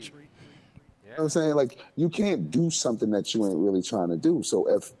 Preach. You know what I'm saying? Like, you can't do something that you ain't really trying to do. So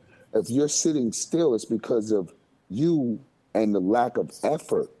if you're sitting still, it's because of you and the lack of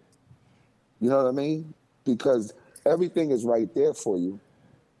effort. You know what I mean? Because everything is right there for you.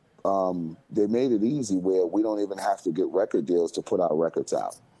 They made it easy where we don't even have to get record deals to put our records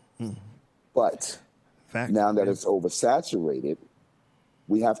out. But now that it's oversaturated,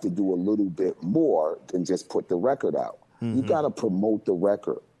 we have to do a little bit more than just put the record out. You got to promote the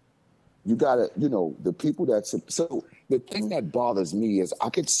record. You got to, the people so the thing that bothers me is I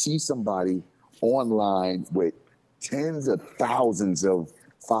could see somebody online with tens of thousands of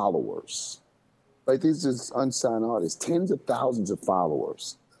followers. Like these just unsigned artists, tens of thousands of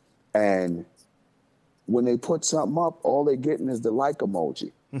followers. And when they put something up, all they're getting is the like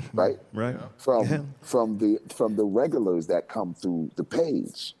emoji, right? Right. From the regulars that come through the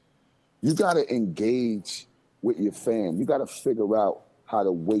page. You got to engage with your fan. You got to figure out how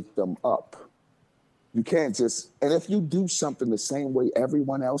to wake them up. You can't just, and if you do something the same way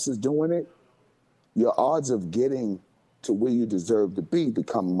everyone else is doing it, your odds of getting to where you deserve to be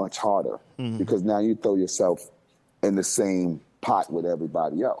become much harder because now you throw yourself in the same pot with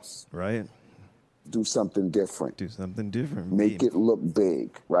everybody else. Right. Do something different. Make it look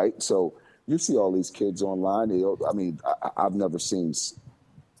big, right? So you see all these kids online. I've never seen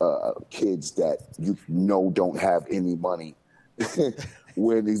kids that don't have any money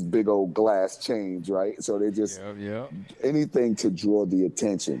wear these big old glass chains, right? So they just anything to draw the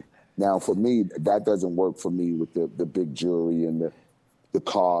attention. Now, for me, that doesn't work for me with the big jewelry and the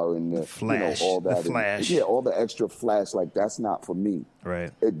car and the flash, all that. The flash. All the extra flash. Like, that's not for me.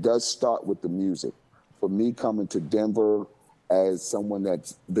 Right. It does start with the music. For me, coming to Denver as someone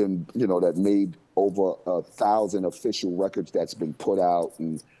that's been, that made over 1,000 official records that's been put out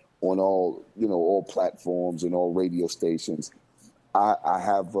and on all platforms and all radio stations, I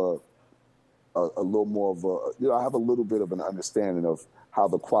have a little more of I have a little bit of an understanding of how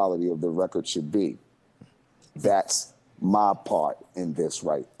the quality of the record should be. That's my part in this,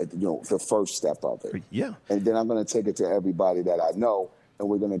 right? The first step of it. Yeah. And then I'm going to take it to everybody that I know, and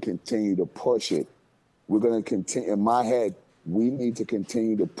we're going to continue to push it. We're going to continue. In my head, we need to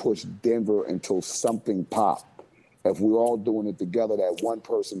continue to push Denver until something pop. If we're all doing it together, that one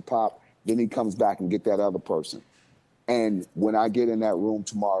person pop, then he comes back and get that other person. And when I get in that room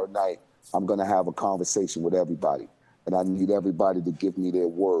tomorrow night, I'm going to have a conversation with everybody. And I need everybody to give me their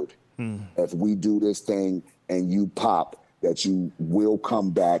word. If we do this thing and you pop, that you will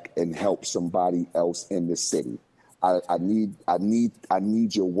come back and help somebody else in the city. I need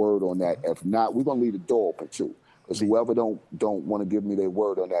your word on that. If not, we're gonna leave the door open too. Because whoever don't want to give me their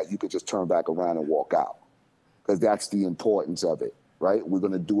word on that, you could just turn back around and walk out. Because that's the importance of it, right? We're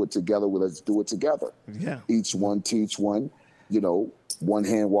gonna do it together. Well, let's do it together. Yeah. Each one teach one. One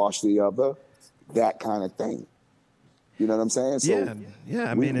hand wash the other. That kind of thing. You know what I'm saying? So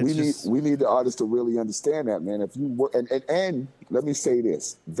yeah. we need the artists to really understand that, man. If you work, and let me say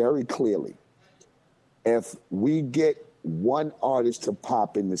this very clearly: if we get one artist to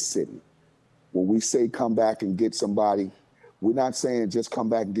pop in the city, when we say come back and get somebody, we're not saying just come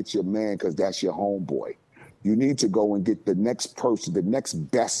back and get your man because that's your homeboy. You need to go and get the next person, the next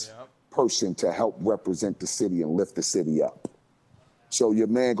best person to help represent the city and lift the city up. So your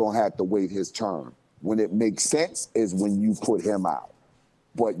man gonna have to wait his turn. When it makes sense is when you put him out.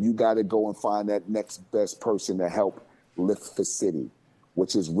 But you got to go and find that next best person to help lift the city,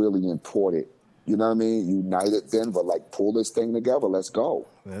 which is really important. You know what I mean? United Denver, like pull this thing together. Let's go.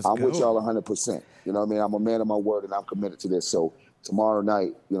 I'm with y'all 100%. You know what I mean? I'm a man of my word and I'm committed to this. So tomorrow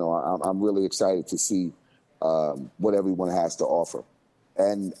night, I'm really excited to see what everyone has to offer.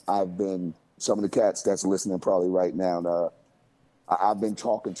 And some of the cats that's listening probably right now, I've been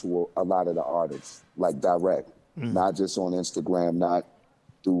talking to a lot of the artists, like direct, not just on Instagram, not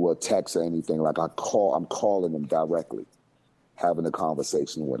through a text or anything. Like I'm calling them directly, having a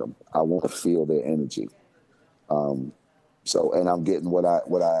conversation with them. I want to feel their energy. And I'm getting what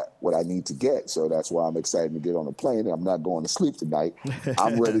I need to get. So that's why I'm excited to get on the plane. I'm not going to sleep tonight.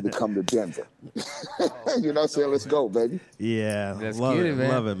 I'm ready to come to Denver. You know what I'm saying? Let's go, baby. Yeah, love it, man.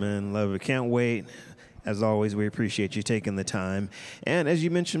 Love it, man. Love it. Can't wait. As always, we appreciate you taking the time. And as you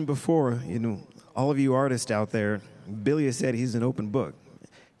mentioned before, all of you artists out there, Billy has said he's an open book.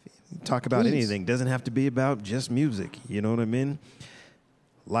 Talk about anything. Doesn't have to be about just music. You know what I mean?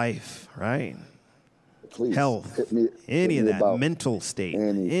 Life, right? Please. Health, any of that, mental state,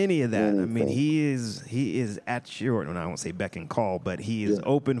 any of that. Anything. I mean, he is at your, I won't say beck and call, but he is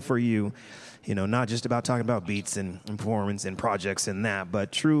open for you. Not just about talking about beats and performance and projects and that,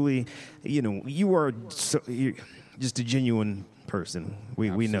 but truly, you are you're just a genuine person.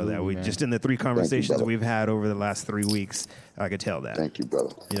 We know that. We just in the 3 conversations we've had over the last 3 weeks, I could tell that. Thank you,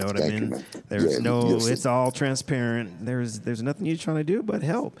 brother. You know what I mean? There's it's all transparent. There's nothing you're trying to do but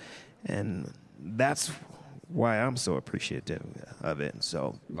help, and that's why I'm so appreciative of it.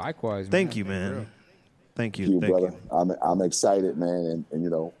 So likewise, thank you, man. Thank you, brother. I'm excited, man,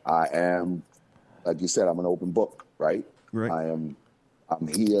 and I am, like you said, I'm an open book, right? Right. I'm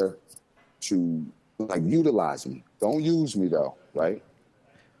here to utilize me. Don't use me though, right?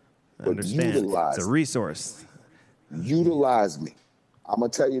 I understand. It's a resource. Utilize me. I'm gonna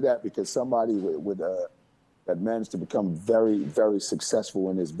tell you that because somebody that managed to become very, very successful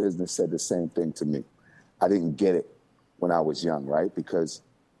in this business said the same thing to me. I didn't get it when I was young, right? Because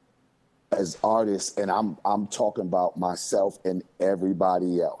as artists, and I'm talking about myself and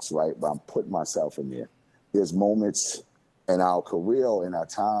everybody else, right? But I'm putting myself in there. There's moments in our career or in our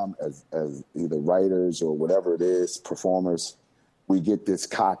time as either writers or whatever it is, performers, we get this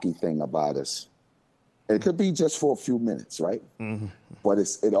cocky thing about us. It could be just for a few minutes, right? Mm-hmm. But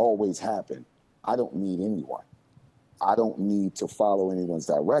it always happened. I don't need anyone. I don't need to follow anyone's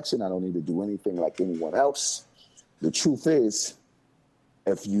direction. I don't need to do anything like anyone else. The truth is,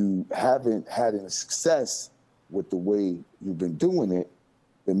 if you haven't had any success with the way you've been doing it,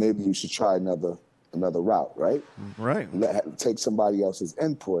 then maybe you should try another route, right? Right. Take somebody else's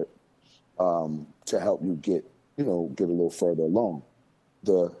input to help you get a little further along.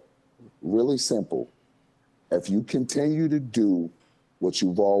 The really simple, if you continue to do what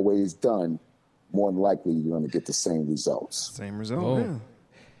you've always done, more than likely you're going to get the same results. Same result, yeah.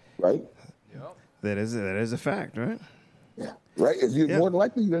 Right? Yep. That is a fact, right? Yeah. Right? If you're more than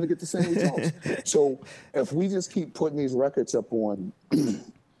likely you're going to get the same results. So if we just keep putting these records up on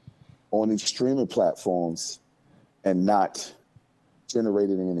these streaming platforms and not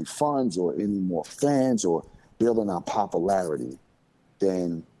generating any funds or any more fans or building our popularity,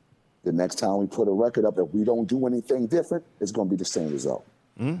 then the next time we put a record up, if we don't do anything different, it's going to be the same result.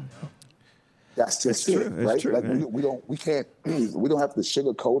 Mm. That's just it, right? True, like we don't have to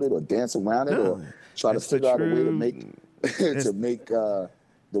sugarcoat it or dance around it or try to figure out a way to make the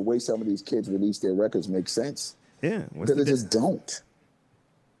way some of these kids release their records make sense. Yeah, because it just don't.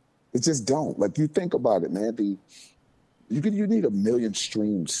 It just don't. Like you think about it, man. You need 1 million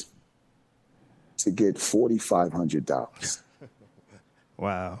streams to get $4,500.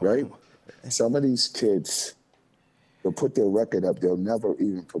 Wow. Right? Some of these kids, they'll put their record up, they'll never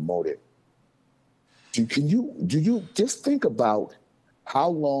even promote it. Do you just think about how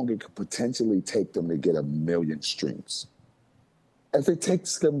long it could potentially take them to get 1 million streams? If it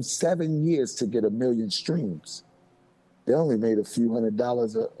takes them 7 years to get 1 million streams, they only made a few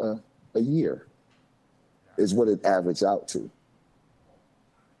 $100s a year, is what it averaged out to.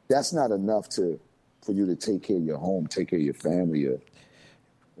 That's not enough for you to take care of your home, take care of your family. You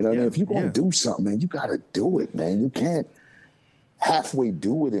know what I mean? If you're going to do something, man, you got to do it, man. You can't halfway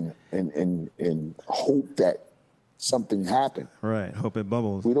do it and hope that something happened. Right. Hope it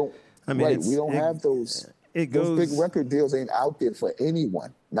bubbles. We don't. I mean, we don't have those. Those big record deals ain't out there for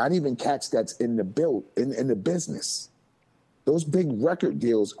anyone. Not even cats that's in the business. Those big record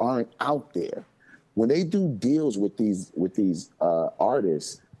deals aren't out there. When they do deals with these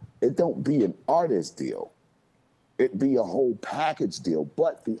artists, it don't be an artist deal. It be a whole package deal.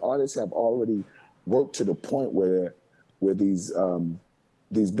 But the artists have already worked to the point where these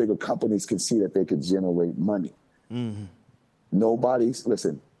bigger companies can see that they can generate money. Mm-hmm.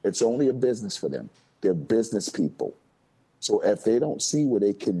 Listen, it's only a business for them. They're business people. So if they don't see where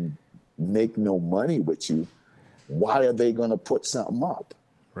they can make no money with you, why are they going to put something up?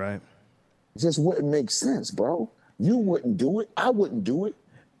 Right. It just wouldn't make sense, bro. You wouldn't do it. I wouldn't do it.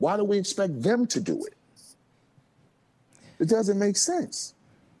 Why do we expect them to do it? It doesn't make sense.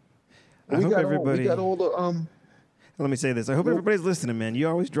 I hope everybody... we got all the... Let me say this. I hope everybody's listening, man.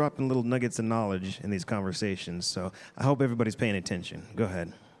 You're always dropping little nuggets of knowledge in these conversations. So I hope everybody's paying attention. Go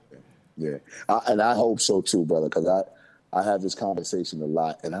ahead. Yeah. And I hope so too, brother, because I have this conversation a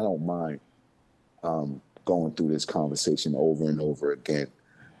lot, and I don't mind going through this conversation over and over again.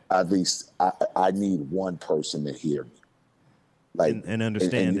 At least I need one person to hear me. Like and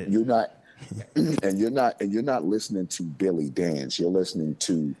understand it. You're not you're not listening to Billy Danze. You're listening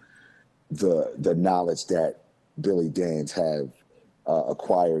to the knowledge that Billy Danze have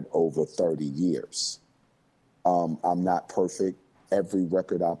acquired over 30 years. I'm not perfect. Every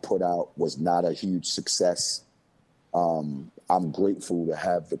record I put out was not a huge success. I'm grateful to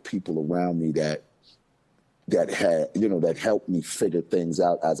have the people around me that helped me figure things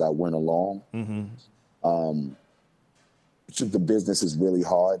out as I went along. Mm-hmm. So the business is really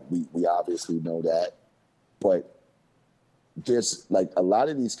hard. We obviously know that, but there's like a lot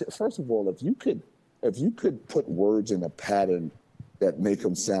of these. First of all, if you could put words in a pattern that make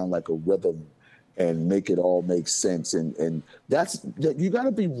them sound like a rhythm and make it all make sense, and you got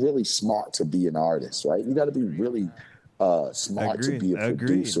to be really smart to be an artist, right? You got to be really smart to be a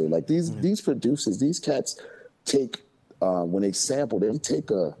producer. Like these producers, these cats take when they sample, they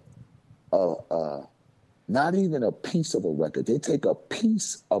take a not even a piece of a record. They take a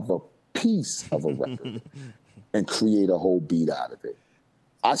piece of a record and create a whole beat out of it.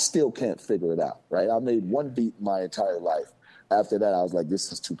 I still can't figure it out, right? I made one beat my entire life. After that, I was like,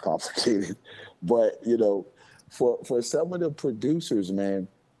 this is too complicated. But, you know, for some of the producers, man,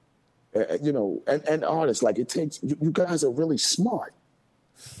 you know, and artists, like it takes, you guys are really smart.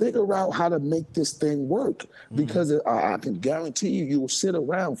 Figure out how to make this thing work, because I can guarantee you will sit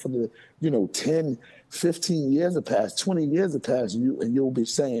around for the, you know, 10, 15 years have passed, 20 years have passed, and you'll be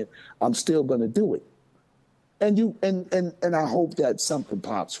saying, I'm still going to do it. And I hope that something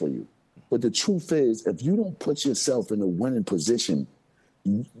pops for you. But the truth is, if you don't put yourself in a winning position,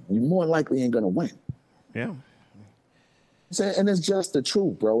 you more likely ain't going to win. Yeah. And it's just the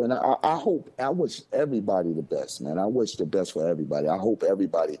truth, bro. And I wish everybody the best, man. I wish the best for everybody. I hope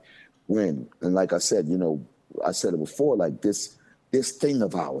everybody win. And like I said, you know, I said it before, like this thing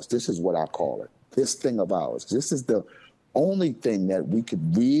of ours, this is what I call it. This thing of ours. This is the only thing that we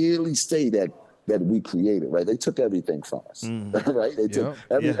could really say that we created, right? They took everything from us, right? They took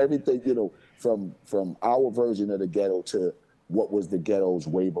everything, you know, from our version of the ghetto to what was the ghettos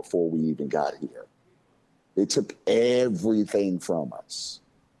way before we even got here. They took everything from us.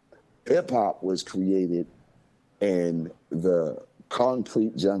 Hip-hop was created in the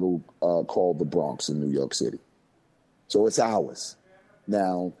concrete jungle called the Bronx in New York City. So it's ours.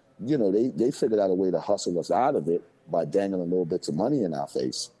 Now, you know, they figured out a way to hustle us out of it by dangling little bits of money in our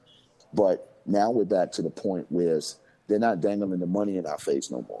face. But now we're back to the point where they're not dangling the money in our face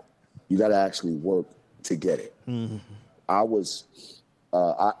no more. You got to actually work to get it. Mm-hmm.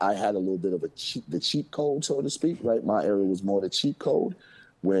 I had a little bit of the cheat code, so to speak, right? My area was more the cheat code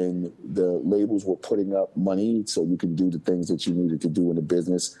when the labels were putting up money so you can do the things that you needed to do in the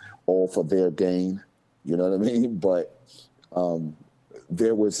business, all for their gain. You know what I mean? But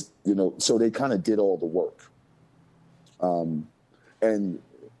there was, you know, so they kind of did all the work. And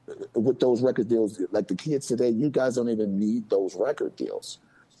with those record deals, like the kids today, you guys don't even need those record deals.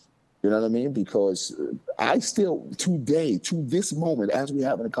 You know what I mean? Because I still, today, to this moment, as we're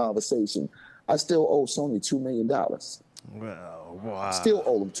having a conversation, I still owe Sony $2 million. Well, wow. Still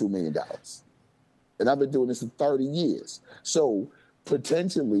owe them $2 million. And I've been doing this for 30 years. So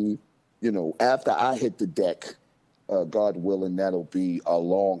potentially, you know, after I hit the deck, God willing, that'll be a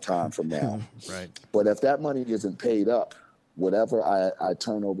long time from now. Right. But if that money isn't paid up, whatever I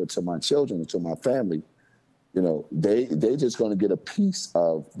turn over to my children, to my family, you know, they just going to get a piece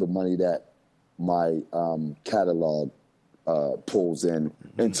of the money that my catalog pulls in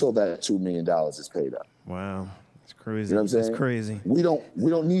until that $2 million is paid up. Wow, it's crazy. You know what I'm saying? It's crazy. We don't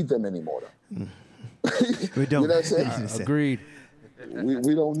need them anymore. We don't. You know what I'm saying? Agreed.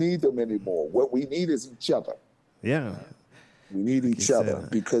 We don't need them anymore. What we need is each other. Yeah. We need each other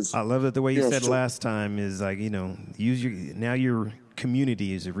because I love that the way you said last time is like, you know, your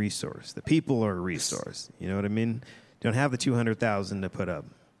community is a resource. The people are a resource. You know what I mean? You don't have the 200,000 to put up,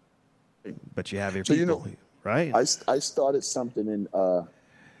 but you have your people, you know, right? I started something in I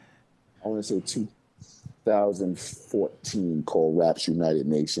want to say 2014 called Raps United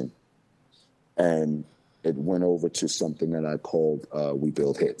Nation, and it went over to something that I called We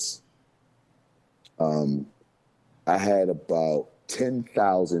Build Hits. I had about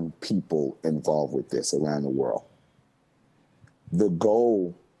 10,000 people involved with this around the world. The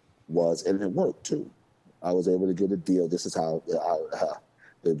goal was, and it worked too. I was able to get a deal. This is how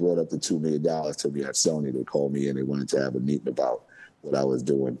they brought up the $2 million to me at Sony. They called me and they wanted to have a meeting about what I was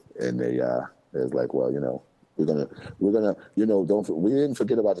doing. And they was like, well, you know, we're gonna, you know, we didn't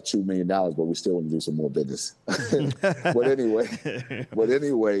forget about the $2 million, but we still want to do some more business. But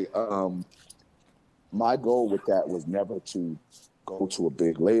anyway, my goal with that was never to go to a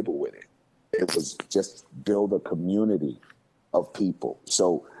big label with it. It was just build a community of people.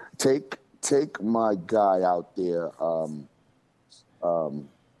 So take my guy out there,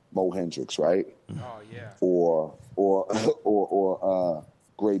 Mo Hendrix, right? Oh yeah. Or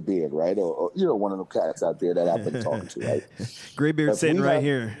Graybeard, right? Or you know, one of the cats out there that I've been talking to, right? Graybeard's sitting right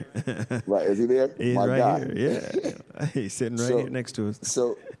here. Right? Is he there? He's my right guy. here. Yeah, he's sitting right here next to us.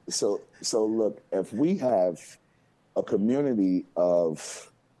 So look, if we have a community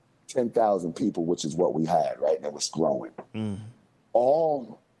of 10,000 people, which is what we had, right, and it was growing, and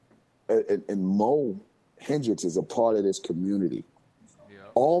Mo Hendrix is a part of this community. Yeah.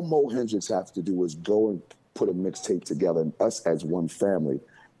 All Mo Hendrix has to do is go and put a mixtape together, and us as one family,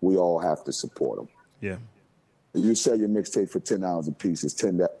 we all have to support him. Yeah. You sell your mixtape for $10 a piece. It's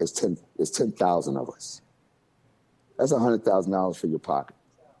 10,000 of us. That's $100,000 for your pocket.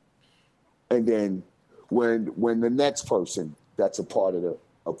 And then when the next person that's a part of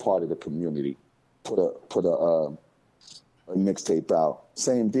the community put a mixtape out.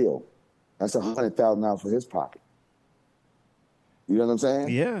 Same deal. That's $100,000 for his pocket. You know what I'm saying?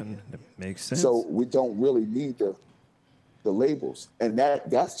 Yeah, that makes sense. So we don't really need the labels, and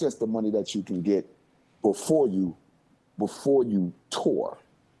that's just the money that you can get before you tour,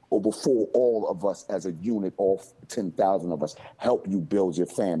 or before all of us as a unit, all 10,000 of us, help you build your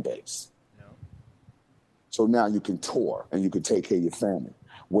fan base. No. So now you can tour and you can take care of your family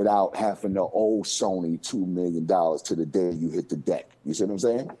without having to owe Sony $2 million to the day you hit the deck. You see what I'm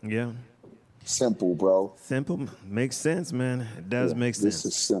saying? Yeah. Simple, bro. Simple. Makes sense, man. It does make sense. This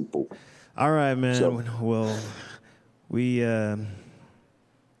is simple. All right, man. So, well, we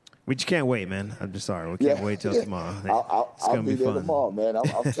just can't wait, man. I'm just sorry. We can't wait till tomorrow. I'll be there tomorrow, man.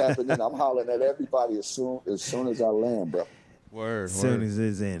 I'm tapping in. I'm hollering at everybody as soon as I land, bro. Word. As soon as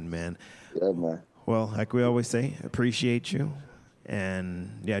it's in, man. Yeah, man. Well, like we always say, appreciate you.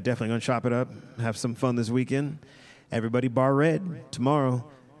 And, yeah, definitely going to chop it up, have some fun this weekend. Everybody bar red tomorrow.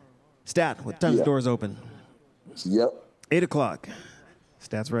 Stat, what time's the doors open? Yep. 8 o'clock.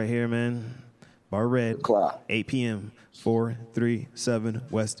 Stats right here, man. Bar red. 8 p.m. 437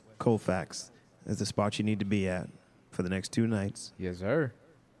 West Colfax. That's the spot you need to be at for the next 2 nights. Yes, sir.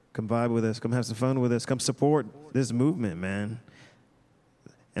 Come vibe with us. Come have some fun with us. Come support this movement, man.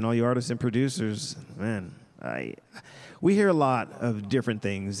 And all you artists and producers, man. We hear a lot of different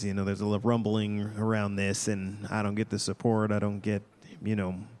things. You know, there's a lot of rumbling around this, and I don't get the support. I don't get, you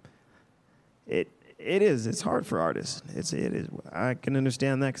know, it's hard for artists. It is. I can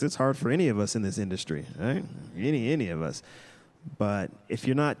understand that because it's hard for any of us in this industry, right? Any of us. But if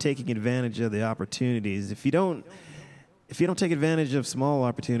you're not taking advantage of the opportunities, if you don't take advantage of small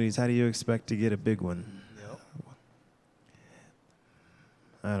opportunities, how do you expect to get a big one? Yep.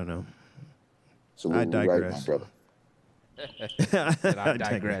 I don't know. I digress. Right, I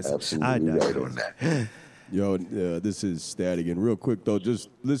digress. Absolutely right on that. Yo, this is Stat again. Real quick, though, just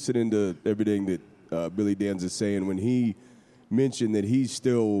listening to everything that Billy Danze is saying, when he mentioned that he's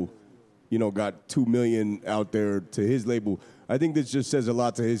still, you know, got $2 million out there to his label, I think this just says a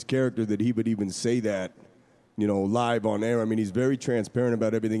lot to his character that he would even say that, you know, live on air. I mean, he's very transparent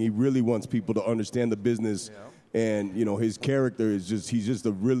about everything. He really wants people to understand the business. Yeah. And, you know, his character is he's just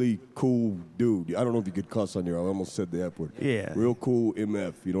a really cool dude. I don't know if you could cuss on here. I almost said the F word. Yeah. Real cool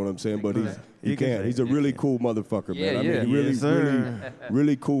MF, you know what I'm saying? But you can't. He's a really cool motherfucker, man. I mean,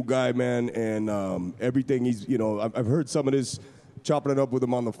 really cool guy, man. And everything he's, you know, I've heard some of this, chopping it up with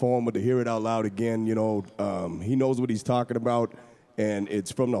him on the phone, but to hear it out loud again, you know, he knows what he's talking about, and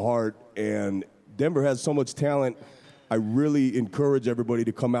it's from the heart. And Denver has so much talent. I really encourage everybody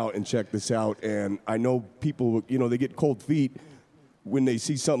to come out and check this out. And I know people, you know, they get cold feet when they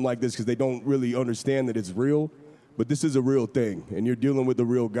see something like this because they don't really understand that it's real. But this is a real thing, and you're dealing with a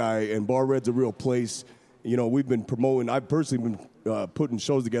real guy. And Bar Red's a real place. You know, we've been promoting. I've personally been putting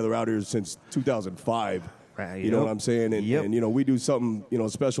shows together out here since 2005. Right, you know what I'm saying? And, and, you know, we do something, you know,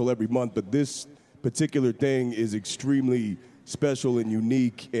 special every month. But this particular thing is extremely special and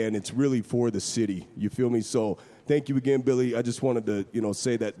unique, and it's really for the city. You feel me? So thank you again, Billy. I just wanted to, you know,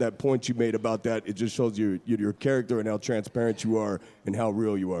 say that point you made about that, it just shows your character and how transparent you are and how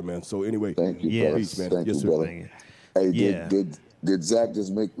real you are, man. So anyway, thank you, peace, man. Thank you, Billy. Hey, did Zach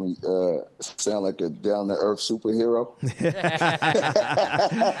just make me sound like a down-to-earth superhero?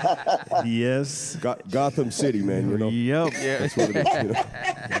 Yes. Gotham City, man, you know? Yep. Yeah. That's what it is, you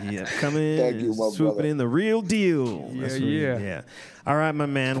know? Yeah. Coming in, swooping in the real deal. Yeah. All right, my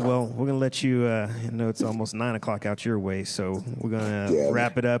man. Well, we're going to let you, you know, it's almost 9 o'clock out your way, so we're going to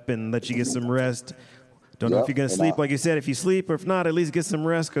wrap it up and let you get some rest. Don't know if you're going to sleep, like you said. If you sleep, or if not, at least get some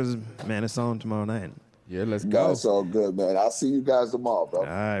rest because, man, it's on tomorrow night. Yeah, let's go. That's all good, man. I'll see you guys tomorrow, bro.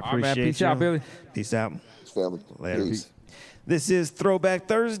 I appreciate you. Peace out, Billy. Peace out. Family. Later. Peace. This is Throwback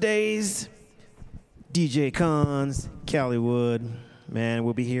Thursdays. DJ Cons, Caliwood. Man,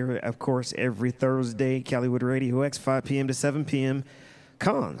 we'll be here, of course, every Thursday. Caliwood Radio X, 5 p.m. to 7 p.m.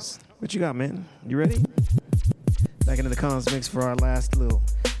 Cons, what you got, man? You ready? Back into the Cons mix for our last little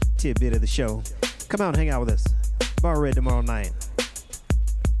tidbit of the show. Come out and hang out with us. Bar Red tomorrow night.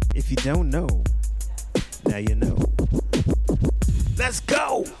 If you don't know, now you know. Let's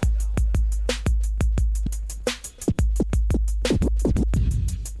go!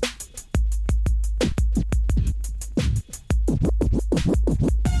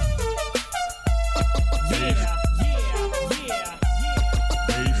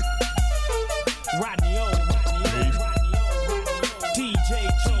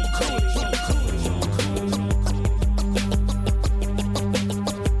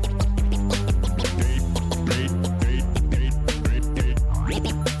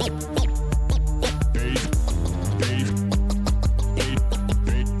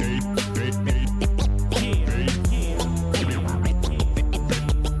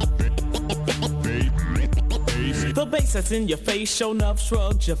 face that's in your face, show enough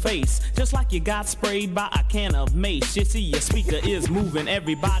shrugs your face. Just like you got sprayed by a can of mace. You see your speaker is moving,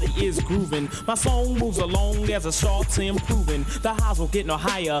 everybody is grooving. My song moves along as it starts improving. The highs will get no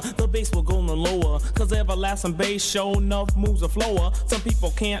higher, the bass will go no lower. Cause everlasting bass show enough moves a flower. Some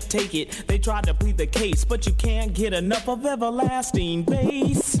people can't take it, they try to plead the case. But you can't get enough of everlasting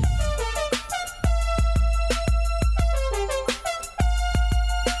bass.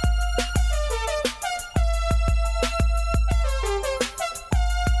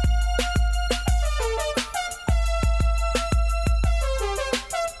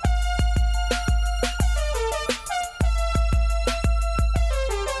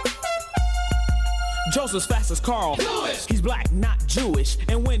 Joseph's fast as Carl. He's black, not Jewish.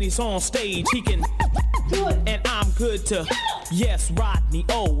 And when he's on stage, he can do it. And I'm good to, yes, Rodney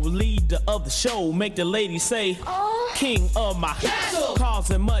O, leader of the show. Make the ladies say, king of my castle.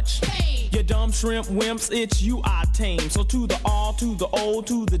 Causing much pain. You dumb shrimp wimps, it's you I tame. So to the R, to the O,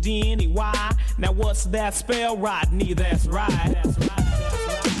 to the D, N, E, Y. Now what's that spell, Rodney? That's right. That's right.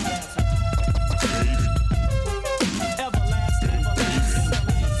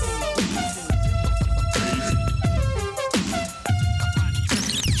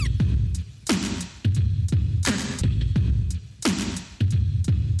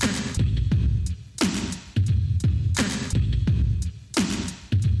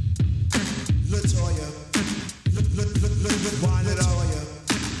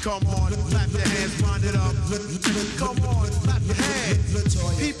 Come on, clap your hands, wind it up. Come on, clap your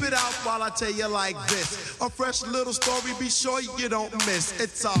hands. Peep it out while I tell you like this. A fresh little story, be sure you don't miss.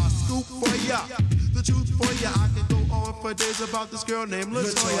 It's a scoop for ya, the truth for ya. I can go on for days about this girl named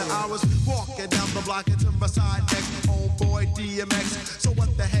Latoya. I was walking down the block into my side next homeboy DMX. So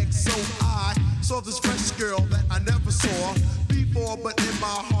what the heck? So I saw this fresh girl that I never saw before, but in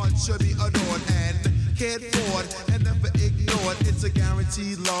my heart should be adored and can't afford and never ignored. It's a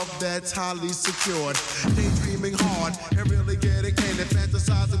guaranteed love that's highly secured. Daydreaming hard and really getting in it,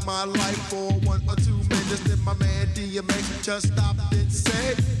 fantasizing my life for 1 or 2 minutes. Then my man DMX just stopped and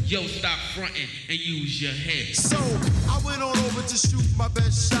said, yo, stop fronting and use your head. So I went on over to shoot my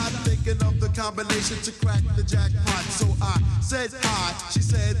best shot, thinking of the combination to crack the jackpot. So I said hi, she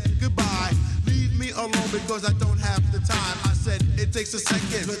said goodbye. Leave me alone because I don't have the time. I said it takes a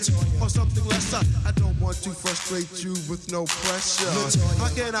second or something lesser. I don't want to frustrate you with no pressure. How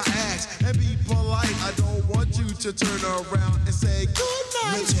can I ask and be polite? I don't want you to turn around and say good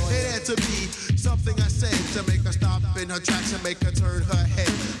night. It had to be something I said to make her stop in her tracks and make her turn her head.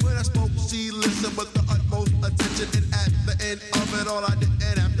 When I spoke, she listened with the utmost attention. And at the end of it all, I didn't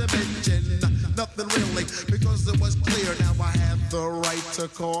have to mention nothing really, because it was clear. Now I have the right to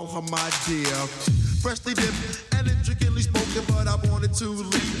call her my dear. Freshly dipped and intricately spoken, but I wanted to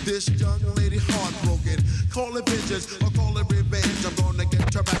leave this young lady heartbroken. Call it vengeance or call it revenge. I'm gonna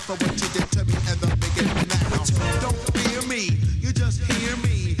get her back for what you did to me in the beginning. Now, don't fear me, you just hear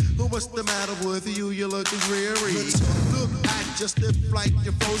me. What's the matter with you? You're looking dreary. Look at your stiff like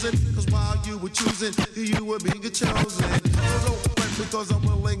you're frozen. Cause while you were choosing, you were being chosen. So don't fret because I'm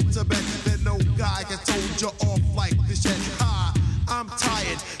willing to bet that no guy has told you off like this yet. I'm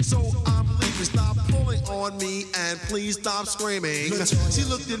tired, so I'm leaving. Stop pulling on me and please stop screaming. She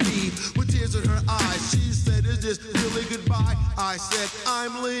looked at me with tears in her eyes. She said, is this really goodbye? I said,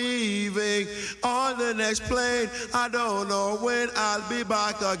 I'm leaving on the next plane. I don't know when I'll be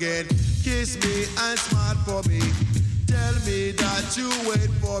back again. Kiss me and smile for me. Tell me that you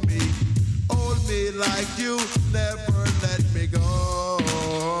wait for me. Hold me like you never let me go.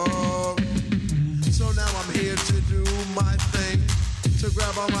 So now I'm here to do my thing. To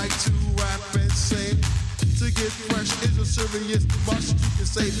grab a mic to rap and sing. To get fresh is a serious must. You can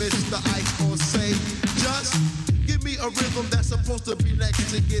say Mr. Ice or say just give me a rhythm that's supposed to be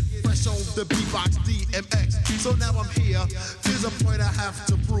next to get fresh on the beatbox DMX. So now I'm here. Here's a point I have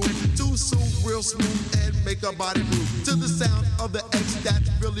to prove. Too soon, real smooth and make a body move to the sound of the X that's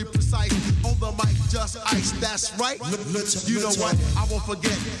really precise. On the mic, just ice. That's right. You know what? I won't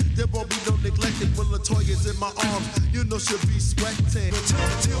forget. There won't be no neglecting when Latoya's in my arms. You know she'll be sweating.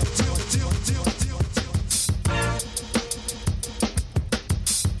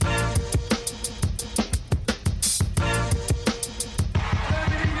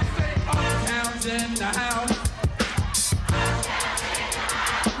 In the house.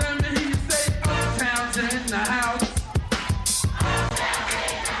 Let me hear you say Uptown's in the house.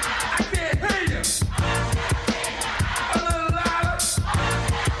 I can't hear you. A little louder.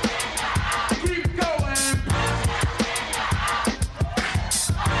 Keep going.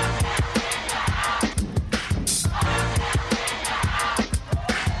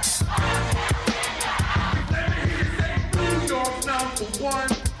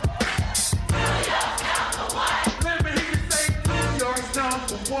 down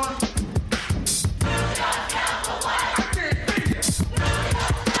for what?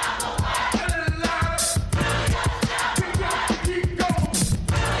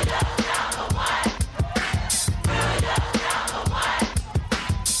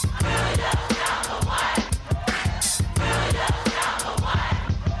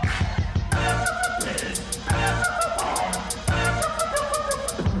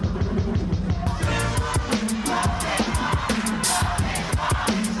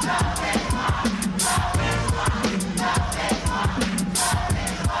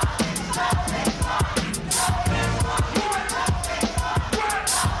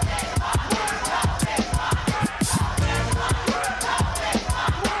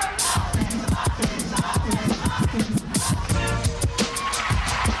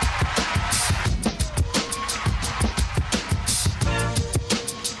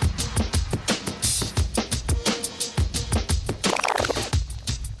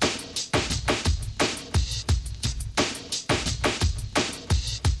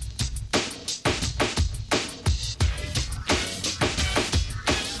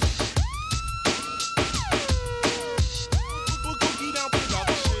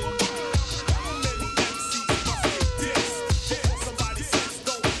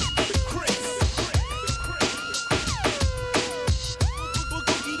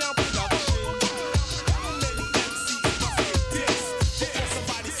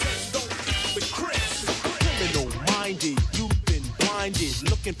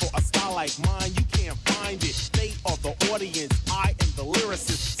 Looking for a style like mine, you can't find it. They are the audience, I am the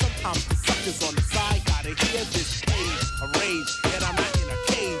lyricist. Sometimes the suckers on the side gotta hear this age, a rage, that I'm not in a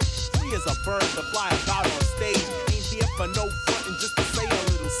cage. Free as a bird to fly about on stage. Ain't here for no frontin', just to say a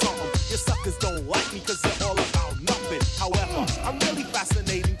little something. Your suckers don't like me cause you're all about nothing. However, I'm really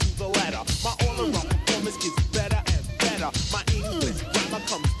fascinating to the letter. My all-around performance gets better and better. My English grammar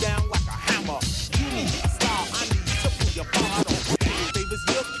comes down like a hammer. You need a style, I need to pull your bottle. Favors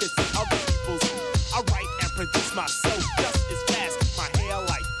your kiss and other people's. I write and produce myself just as fast. My hair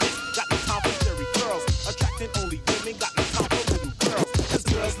like this, got no time for dirty girls. Attracting only women, got no time for little girls. Cause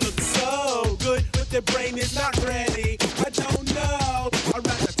girls look so good, but their brain is not ready. I don't know, I'd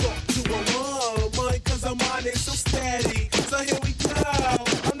rather talk to a woman, cause her mind is so steady. So here we go.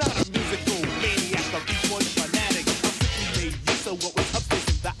 I'm not a musical maniac, a beat-one fanatic. I'm simply made use of what was upstairs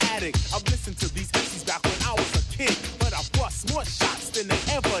in the attic. I've listened to these MCs back when I was a kid, but I bust more shots than they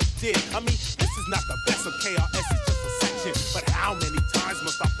ever did. I mean, this is not the best of KRS, it's just a section. But how many times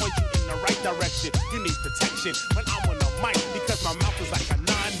must I point you in the right direction? You need protection when I'm on the mic, because my mouth is like a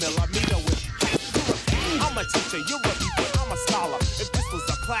 9mm with height. I'm a teacher, you're a beat, but I'm a scholar. If this was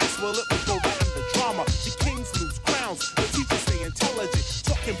a class, well, it would go right under drama. The kings lose crowns, the teachers stay intelligent.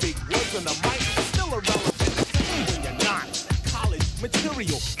 Talking big words on the mic is still irrelevant, especially when you're not. College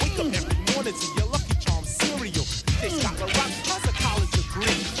material, wake up every morning to your Lucky Charms cereal. They got the rock plus a college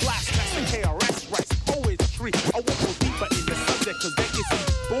degree. Blast master KRS writes poetry. I won't go deeper in the subject cause they get too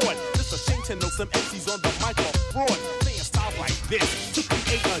bored. Just a shame to know some MCs on the mic are fraud. Saying styles like this to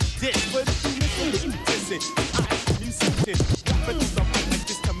create a dish. But if you listen, you listen. I am a musician. Rapping on the mic like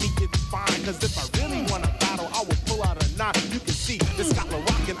this to me is fine. Cause if I really want to battle, I will pull out a knife. You can see the Scotland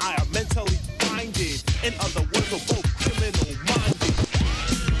Rock and I are mentally minded. In other words, we're both criminal minded.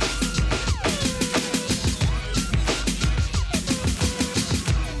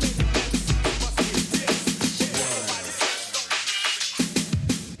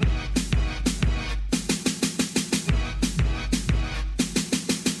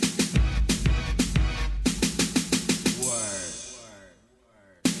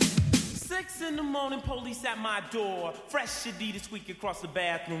 Police at my door, fresh Adidas squeak across the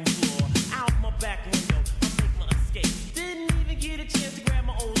bathroom floor. Out my back window, I make my escape. Didn't even get a chance to grab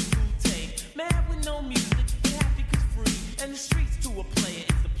my old school tape. Mad with no music, and happy cause free. And the streets to a player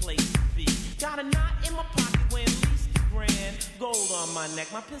is the place to be. Got a knot in my pocket weighing at least $1,000. Gold on my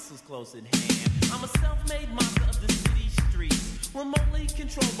neck, my pistol's close at hand. I'm a self-made monster of the city streets, remotely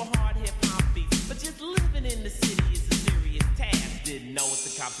controlled by hard hip-hop beats. But just living in the city is a serious task. Didn't know what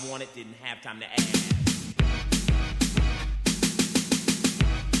the cops wanted, didn't have time to ask.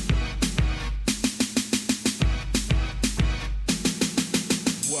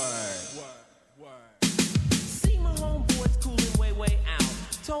 See my homeboys cooling way out.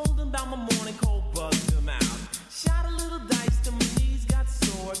 Told them about my morning cold, bugged them out. Shot a little dice till my knees got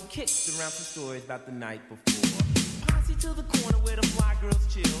sore. Kicked around some stories about the night before. Posse to the corner where the fly girls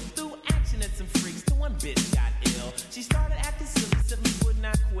chill. Threw action at some freaks till one bitch got ill. She started acting silly, said we would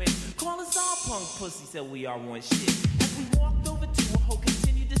not quit. Call us all punk pussy, said we are one shit. As we walked over to her, hoe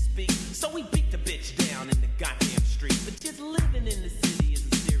continued to speak. So we beat the bitch down in the goddamn street. But just living in the city is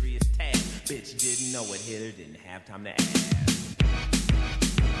a serious task. Bitch didn't know it, hit her, didn't have time to ask.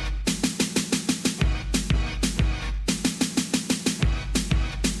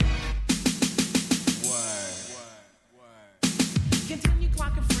 Continue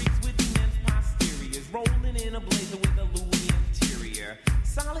clocking freaks with immense posteriors, rolling in a blazer with a Louis interior.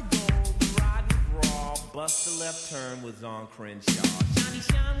 Solid gold, the ride was raw, bust the left turn was on Crenshaw. Shiny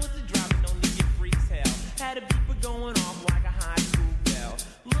shine was the driver, no need to freaks hell. Had a beeper going off like a high school bell.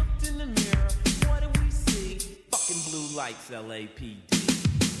 Looked in the mirror, what did we see? Fucking blue lights, LAPD.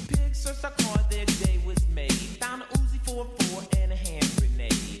 Pigs searched our car, their day was made. Found a Uzi 44 and a hand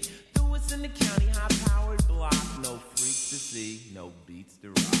grenade. Threw us in the county, high-powered block. No freaks to see, no beats to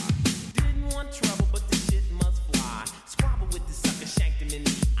rock. Didn't want trouble, but the shit must fly. Squabble with the sucker, shanked him in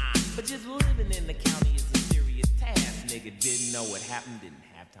the eye. But just living in the county is a serious task. Nigga didn't know what happened, didn't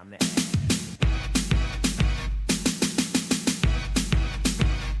have time to ask.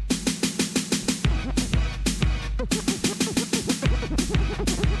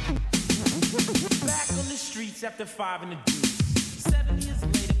 Back on the streets after 5 in the deuce. 7 years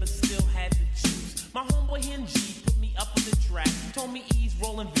later, but still had the juice. My homeboy Henry put me up on the track. Told me E's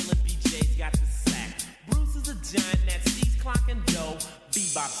rolling villain, BJ's got the sack. Bruce is a giant that sees clocking dough.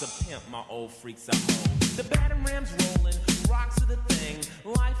 Bebop's a pimp, my old freak's a hoe. The batter rams rolling, rocks are the thing.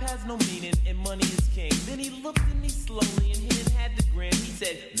 Life has no meaning and money is king. Then he looked at me slowly and Hen had the grin. He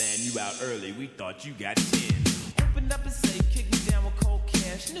said, man, you out early, we thought you got 10. Opened up his safe, kicked me down with cold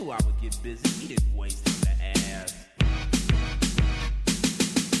cash. Knew I would get busy, he didn't waste time to ask.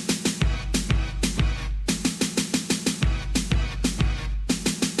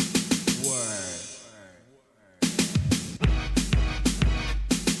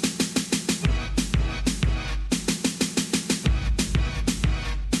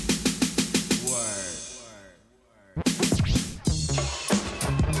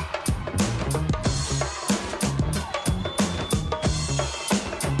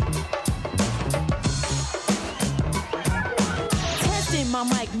 My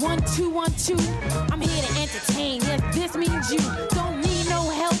mic 1 2 1 2. I'm here to entertain. Yes, this means you don't need no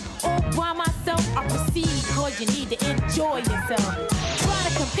help all by myself. I proceed cause you need to enjoy yourself. Try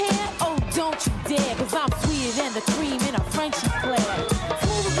to compare? Oh, don't you dare. Cause I'm sweeter than the cream in a Frenchie Claire.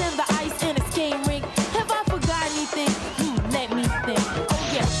 Smoother than the ice in a skating rink. Have I forgot anything? Let me think. Oh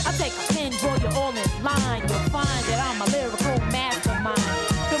yeah, I'll take a pen, draw you all in line. You'll find that I'm a lyrical mastermind.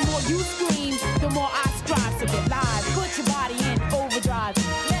 The more you scream, the more I strive to get live. Put your body in overdrive.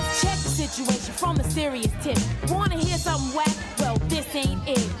 Let's check the situation from the serious tip. Wanna hear something whack? Well, this ain't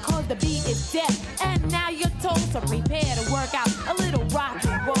it. Cause the beat is deaf. And now you're told to prepare to work out a little rock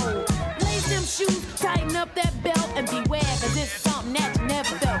and roll. Lace them shoes, tighten up that belt, and beware, cause it's something that you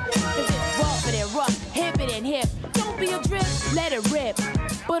never felt. Cause it's rougher than rough, hipper than hip. Don't be a drip, let it rip.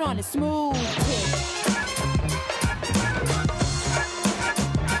 But on a smooth tip.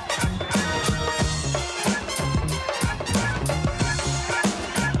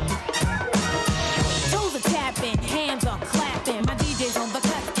 Hands are clapping, my DJ's on the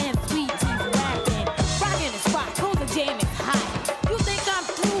cut and sweet teas rapping. Rocking the spot, cause the jam is hot. You think I'm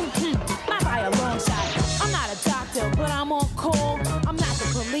through? Not by a long shot. I'm not a doctor, but I'm on call. I'm not the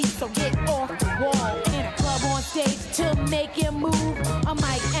police, so get off the wall. In a club on stage to make it move. A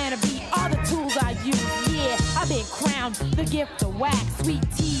mic and a beat are the tools I use. Yeah, I've been crowned the gift of wax. Sweet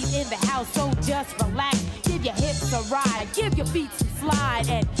teas in the house, so just relax. Give your hips a ride, give your feet some slide,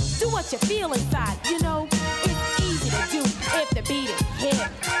 and do what you feel inside. You know, it's easy to do if the beat is hip.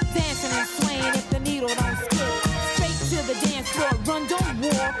 Dancing and swaying if the needle don't skip. Straight to the dance floor, run, don't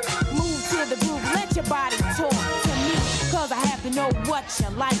walk. Move to the groove, let your body talk to me. Cause I have to know what you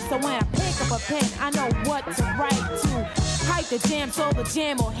like. So when I pick up a pen, I know what to write to. Hype the jam so the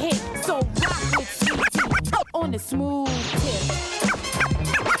jam will hit. So rock with Sweet Tea on the smooth tip.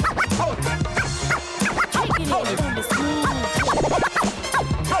 Taking it on the smooth tip.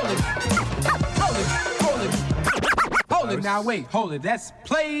 Hold it now, wait, hold it. That's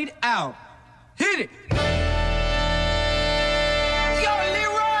played out. Hit it. Yo,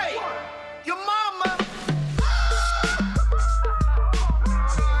 Leroy, your mama.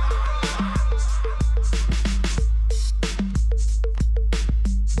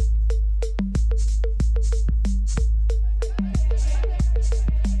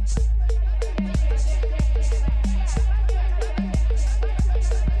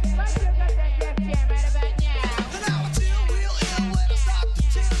 And I was chill real ill when I stopped to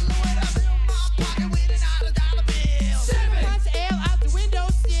chill. When I feel my pocket with an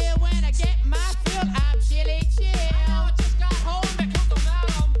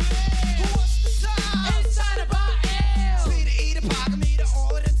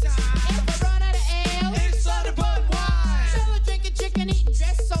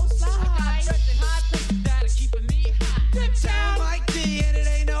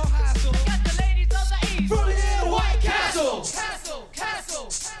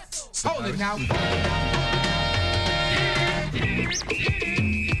Hold it now.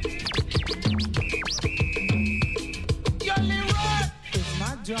 Yo, Leroy. It's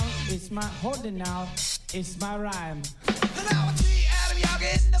my drum, it's my hold it now, it's my rhyme. And now I see Adam, y'all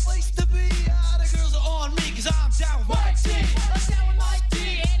getting the place to be. All the girls are on me, cause I'm down with Mike T. Let's down with Mike T,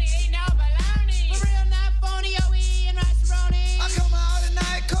 and he ain't no baloney. For real, not phony, OE and rice-a-roni. I come out at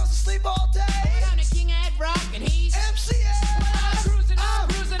night, cause I sleep all day. But I'm the king at rock, and he's MCA. I'm cruising, I'm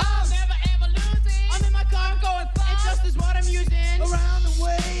never ever losing. I'm in my car, I'm going fast, and just is what I'm using. Around the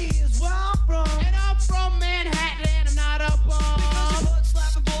way is where I'm from. And I'm from Manhattan, and I'm not a bum. Because butt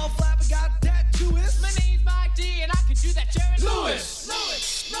slapping, ball flapping, got that to it. My name's Mike D, and I can do that Jerry Lewis.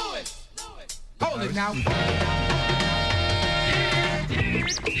 Hold it now.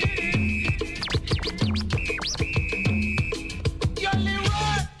 Yo, Leroy.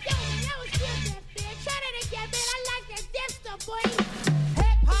 Yo, that was good, that bitch. Try that again, man. I like that disco, boy.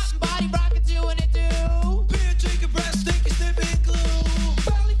 Hip hop and body rockin' doing it too. Beer drinking, breath stinking, sniffing glue.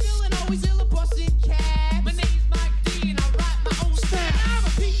 Probably feeling always ill, a bustin' cab. My name's Mike D, and I write my own stats. I'm a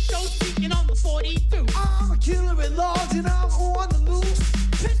peep show speaking on the 42. I'm a killer at large, and I'm on the loose.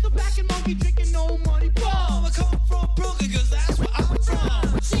 Pistol packing, monkey drinking, no money ball. I come from Brooklyn, cause that's where I'm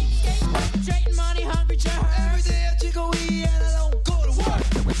from. Cheapskate, perpetrating money, hungry jerk. Every day I drink a weed and I don't go to work.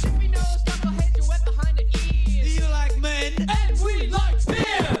 Shippy nose, knuckleheads, you're wet behind the ears. You like men, And we like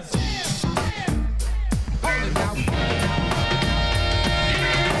beers. Hold it now.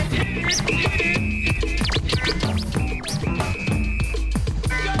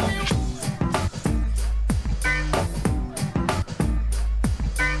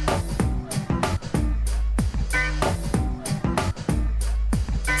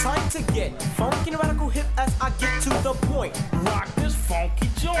 Time to get funky and radical hip as I get to the point. Rock this funky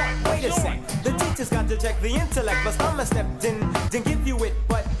joint. Wait a sec, the teacher's got to check the intellect. Plus I'm a step, didn't give you it,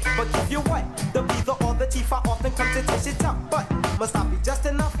 but give you what? The B, the or, the T, I often come to taste it tough, but must not be just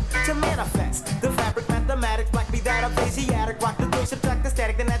enough to manifest the fabric, mathematics, black be that of Asiatic, rock the doing, subtract the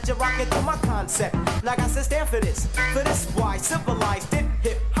static, then that you rock into my concept. Now I got to stand for this why civilized it,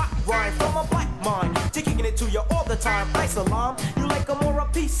 hip hop rhyme from a black mind, to kicking it to you all the time. Islam, you like a more a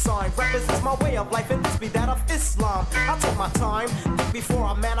peace sign, represents my way of life, and this be that of Islam. I'll take my time, think before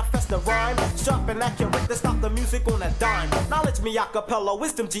I manifest the rhyme, sharp and accurate to stop the music on a dime. Knowledge me acapella,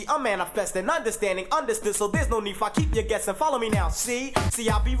 wisdom G, I'm manifesting, understanding, understood, so there's no need for I keep you guessing. Follow me now, see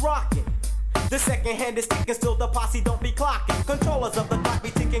I be rocking. The second hand is ticking, still the posse don't be clocking. Controllers of the clock be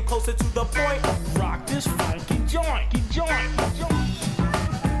ticking closer to the point. Rock this funky joint.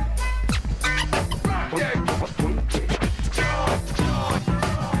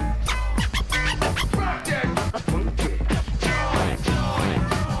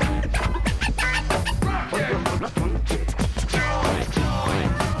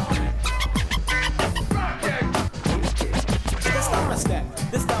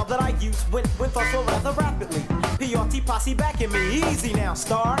 The style that I use when thoughts flow rather rapidly. PRT posse backing me, easy now,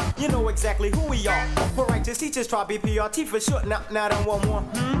 star. You know exactly who we are. For righteous teachers try be PRT for short. Now don't want more.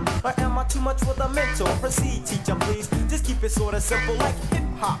 Or am I too much for the mental? Proceed, teacher, please. Just keep it sorta simple like hip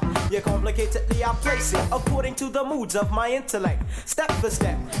hop. Yeah, complicatedly I place it according to the moods of my intellect. Step for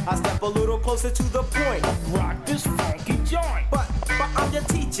step, I step a little closer to the point. Rock this funky joint. But I'm your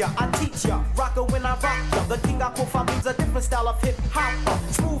teacher, I teach ya. Rocker when I rock ya. The king I profile means a different style of hip hop.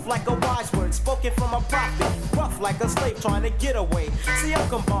 Smooth like a wise word, spoken from a prophet. Rough like a slave trying to get away. See, I'm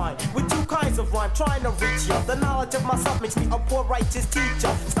combined with two kinds of rhyme trying to reach ya. The knowledge of myself makes me a poor righteous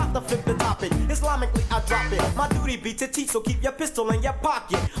teacher. Stop to flip the topic, Islamically I drop it. My duty be to teach, so keep your pistol in your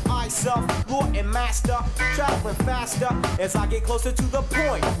pocket. I self, lord and master, traveling faster as I get closer to the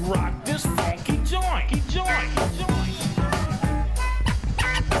point. Rock this funky joint.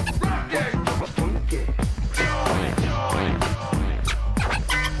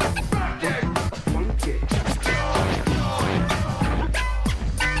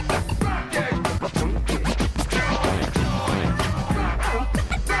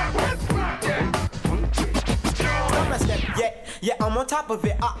 Yeah, I'm on top of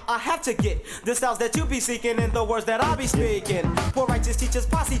it. I have to get the styles that you be seeking and the words that I be speaking. Poor righteous teachers,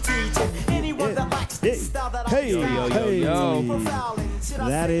 posse teaching. Anyone that likes this style that I be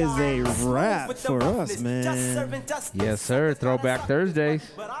That is a wrap for us, man. Yes, sir. Throwback Thursdays.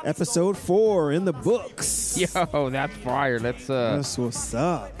 Episode 4 in the books. Yo, that's fire. That's what's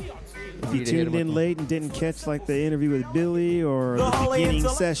up. If you tuned in late and didn't catch like the interview with Billy or the beginning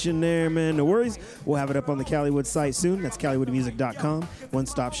session there, man, no worries. We'll have it up on the Caliwood site soon. That's CaliwoodMusic.com.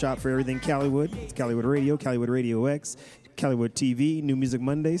 One-stop shop for everything Caliwood. It's Caliwood Radio, Caliwood Radio X. Caliwood TV, New Music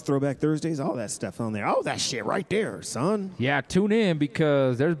Mondays, Throwback Thursdays, all that stuff on there. All that shit right there, son. Yeah, tune in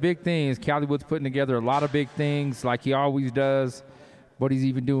because there's big things. Caliwood's putting together a lot of big things like he always does, but he's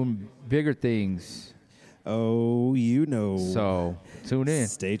even doing bigger things. Oh, you know. So, tune in.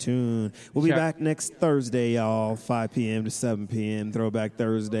 Stay tuned. We'll be back next Thursday, y'all, 5 p.m. to 7 p.m., Throwback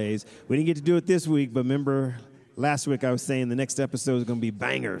Thursdays. We didn't get to do it this week, but remember last week I was saying the next episode is going to be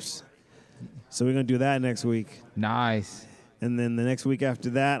bangers. So we're going to do that next week. Nice. And then the next week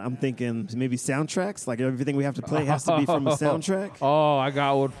after that, I'm thinking maybe soundtracks. Like everything we have to play has to be from a soundtrack. Oh, I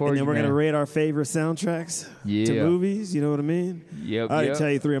got one for you, And then we're man. going to rate our favorite soundtracks to movies. You know what I mean? Yep, I can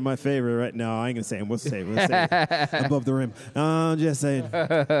tell you 3 of my favorite right now. I ain't going to say them. We'll say it. Above the Rim. I'm just saying.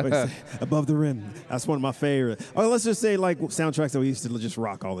 Above the Rim. That's one of my favorite. Or let's just say like soundtracks that we used to just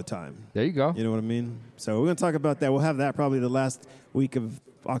rock all the time. There you go. You know what I mean? So we're going to talk about that. We'll have that probably the last week of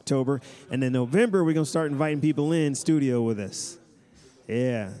October. And then November, we're going to start inviting people in studio with us.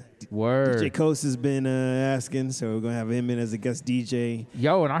 Yeah. Word. DJ Coast has been asking, so we're going to have him in as a guest DJ.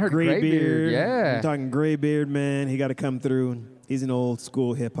 Yo, and I heard Graybeard. Yeah. I'm talking Graybeard, man. He got to come through. He's an old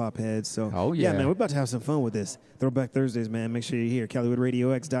school hip-hop head. So, yeah, man, we're about to have some fun with this. Throwback Thursdays, man. Make sure you're here.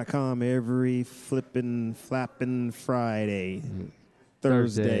 CallywoodRadioX.com every flippin' flappin' Friday.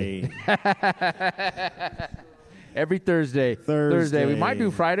 Thursday. Every Thursday. We might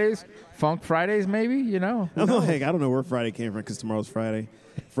do Fridays. Funk Fridays, maybe, you know. I'm like, I don't know where Friday came from because tomorrow's Friday.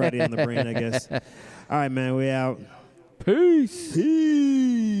 Friday on the brain, I guess. All right, man, we out. Peace.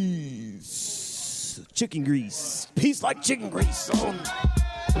 Peace. Chicken grease. Peace like chicken grease.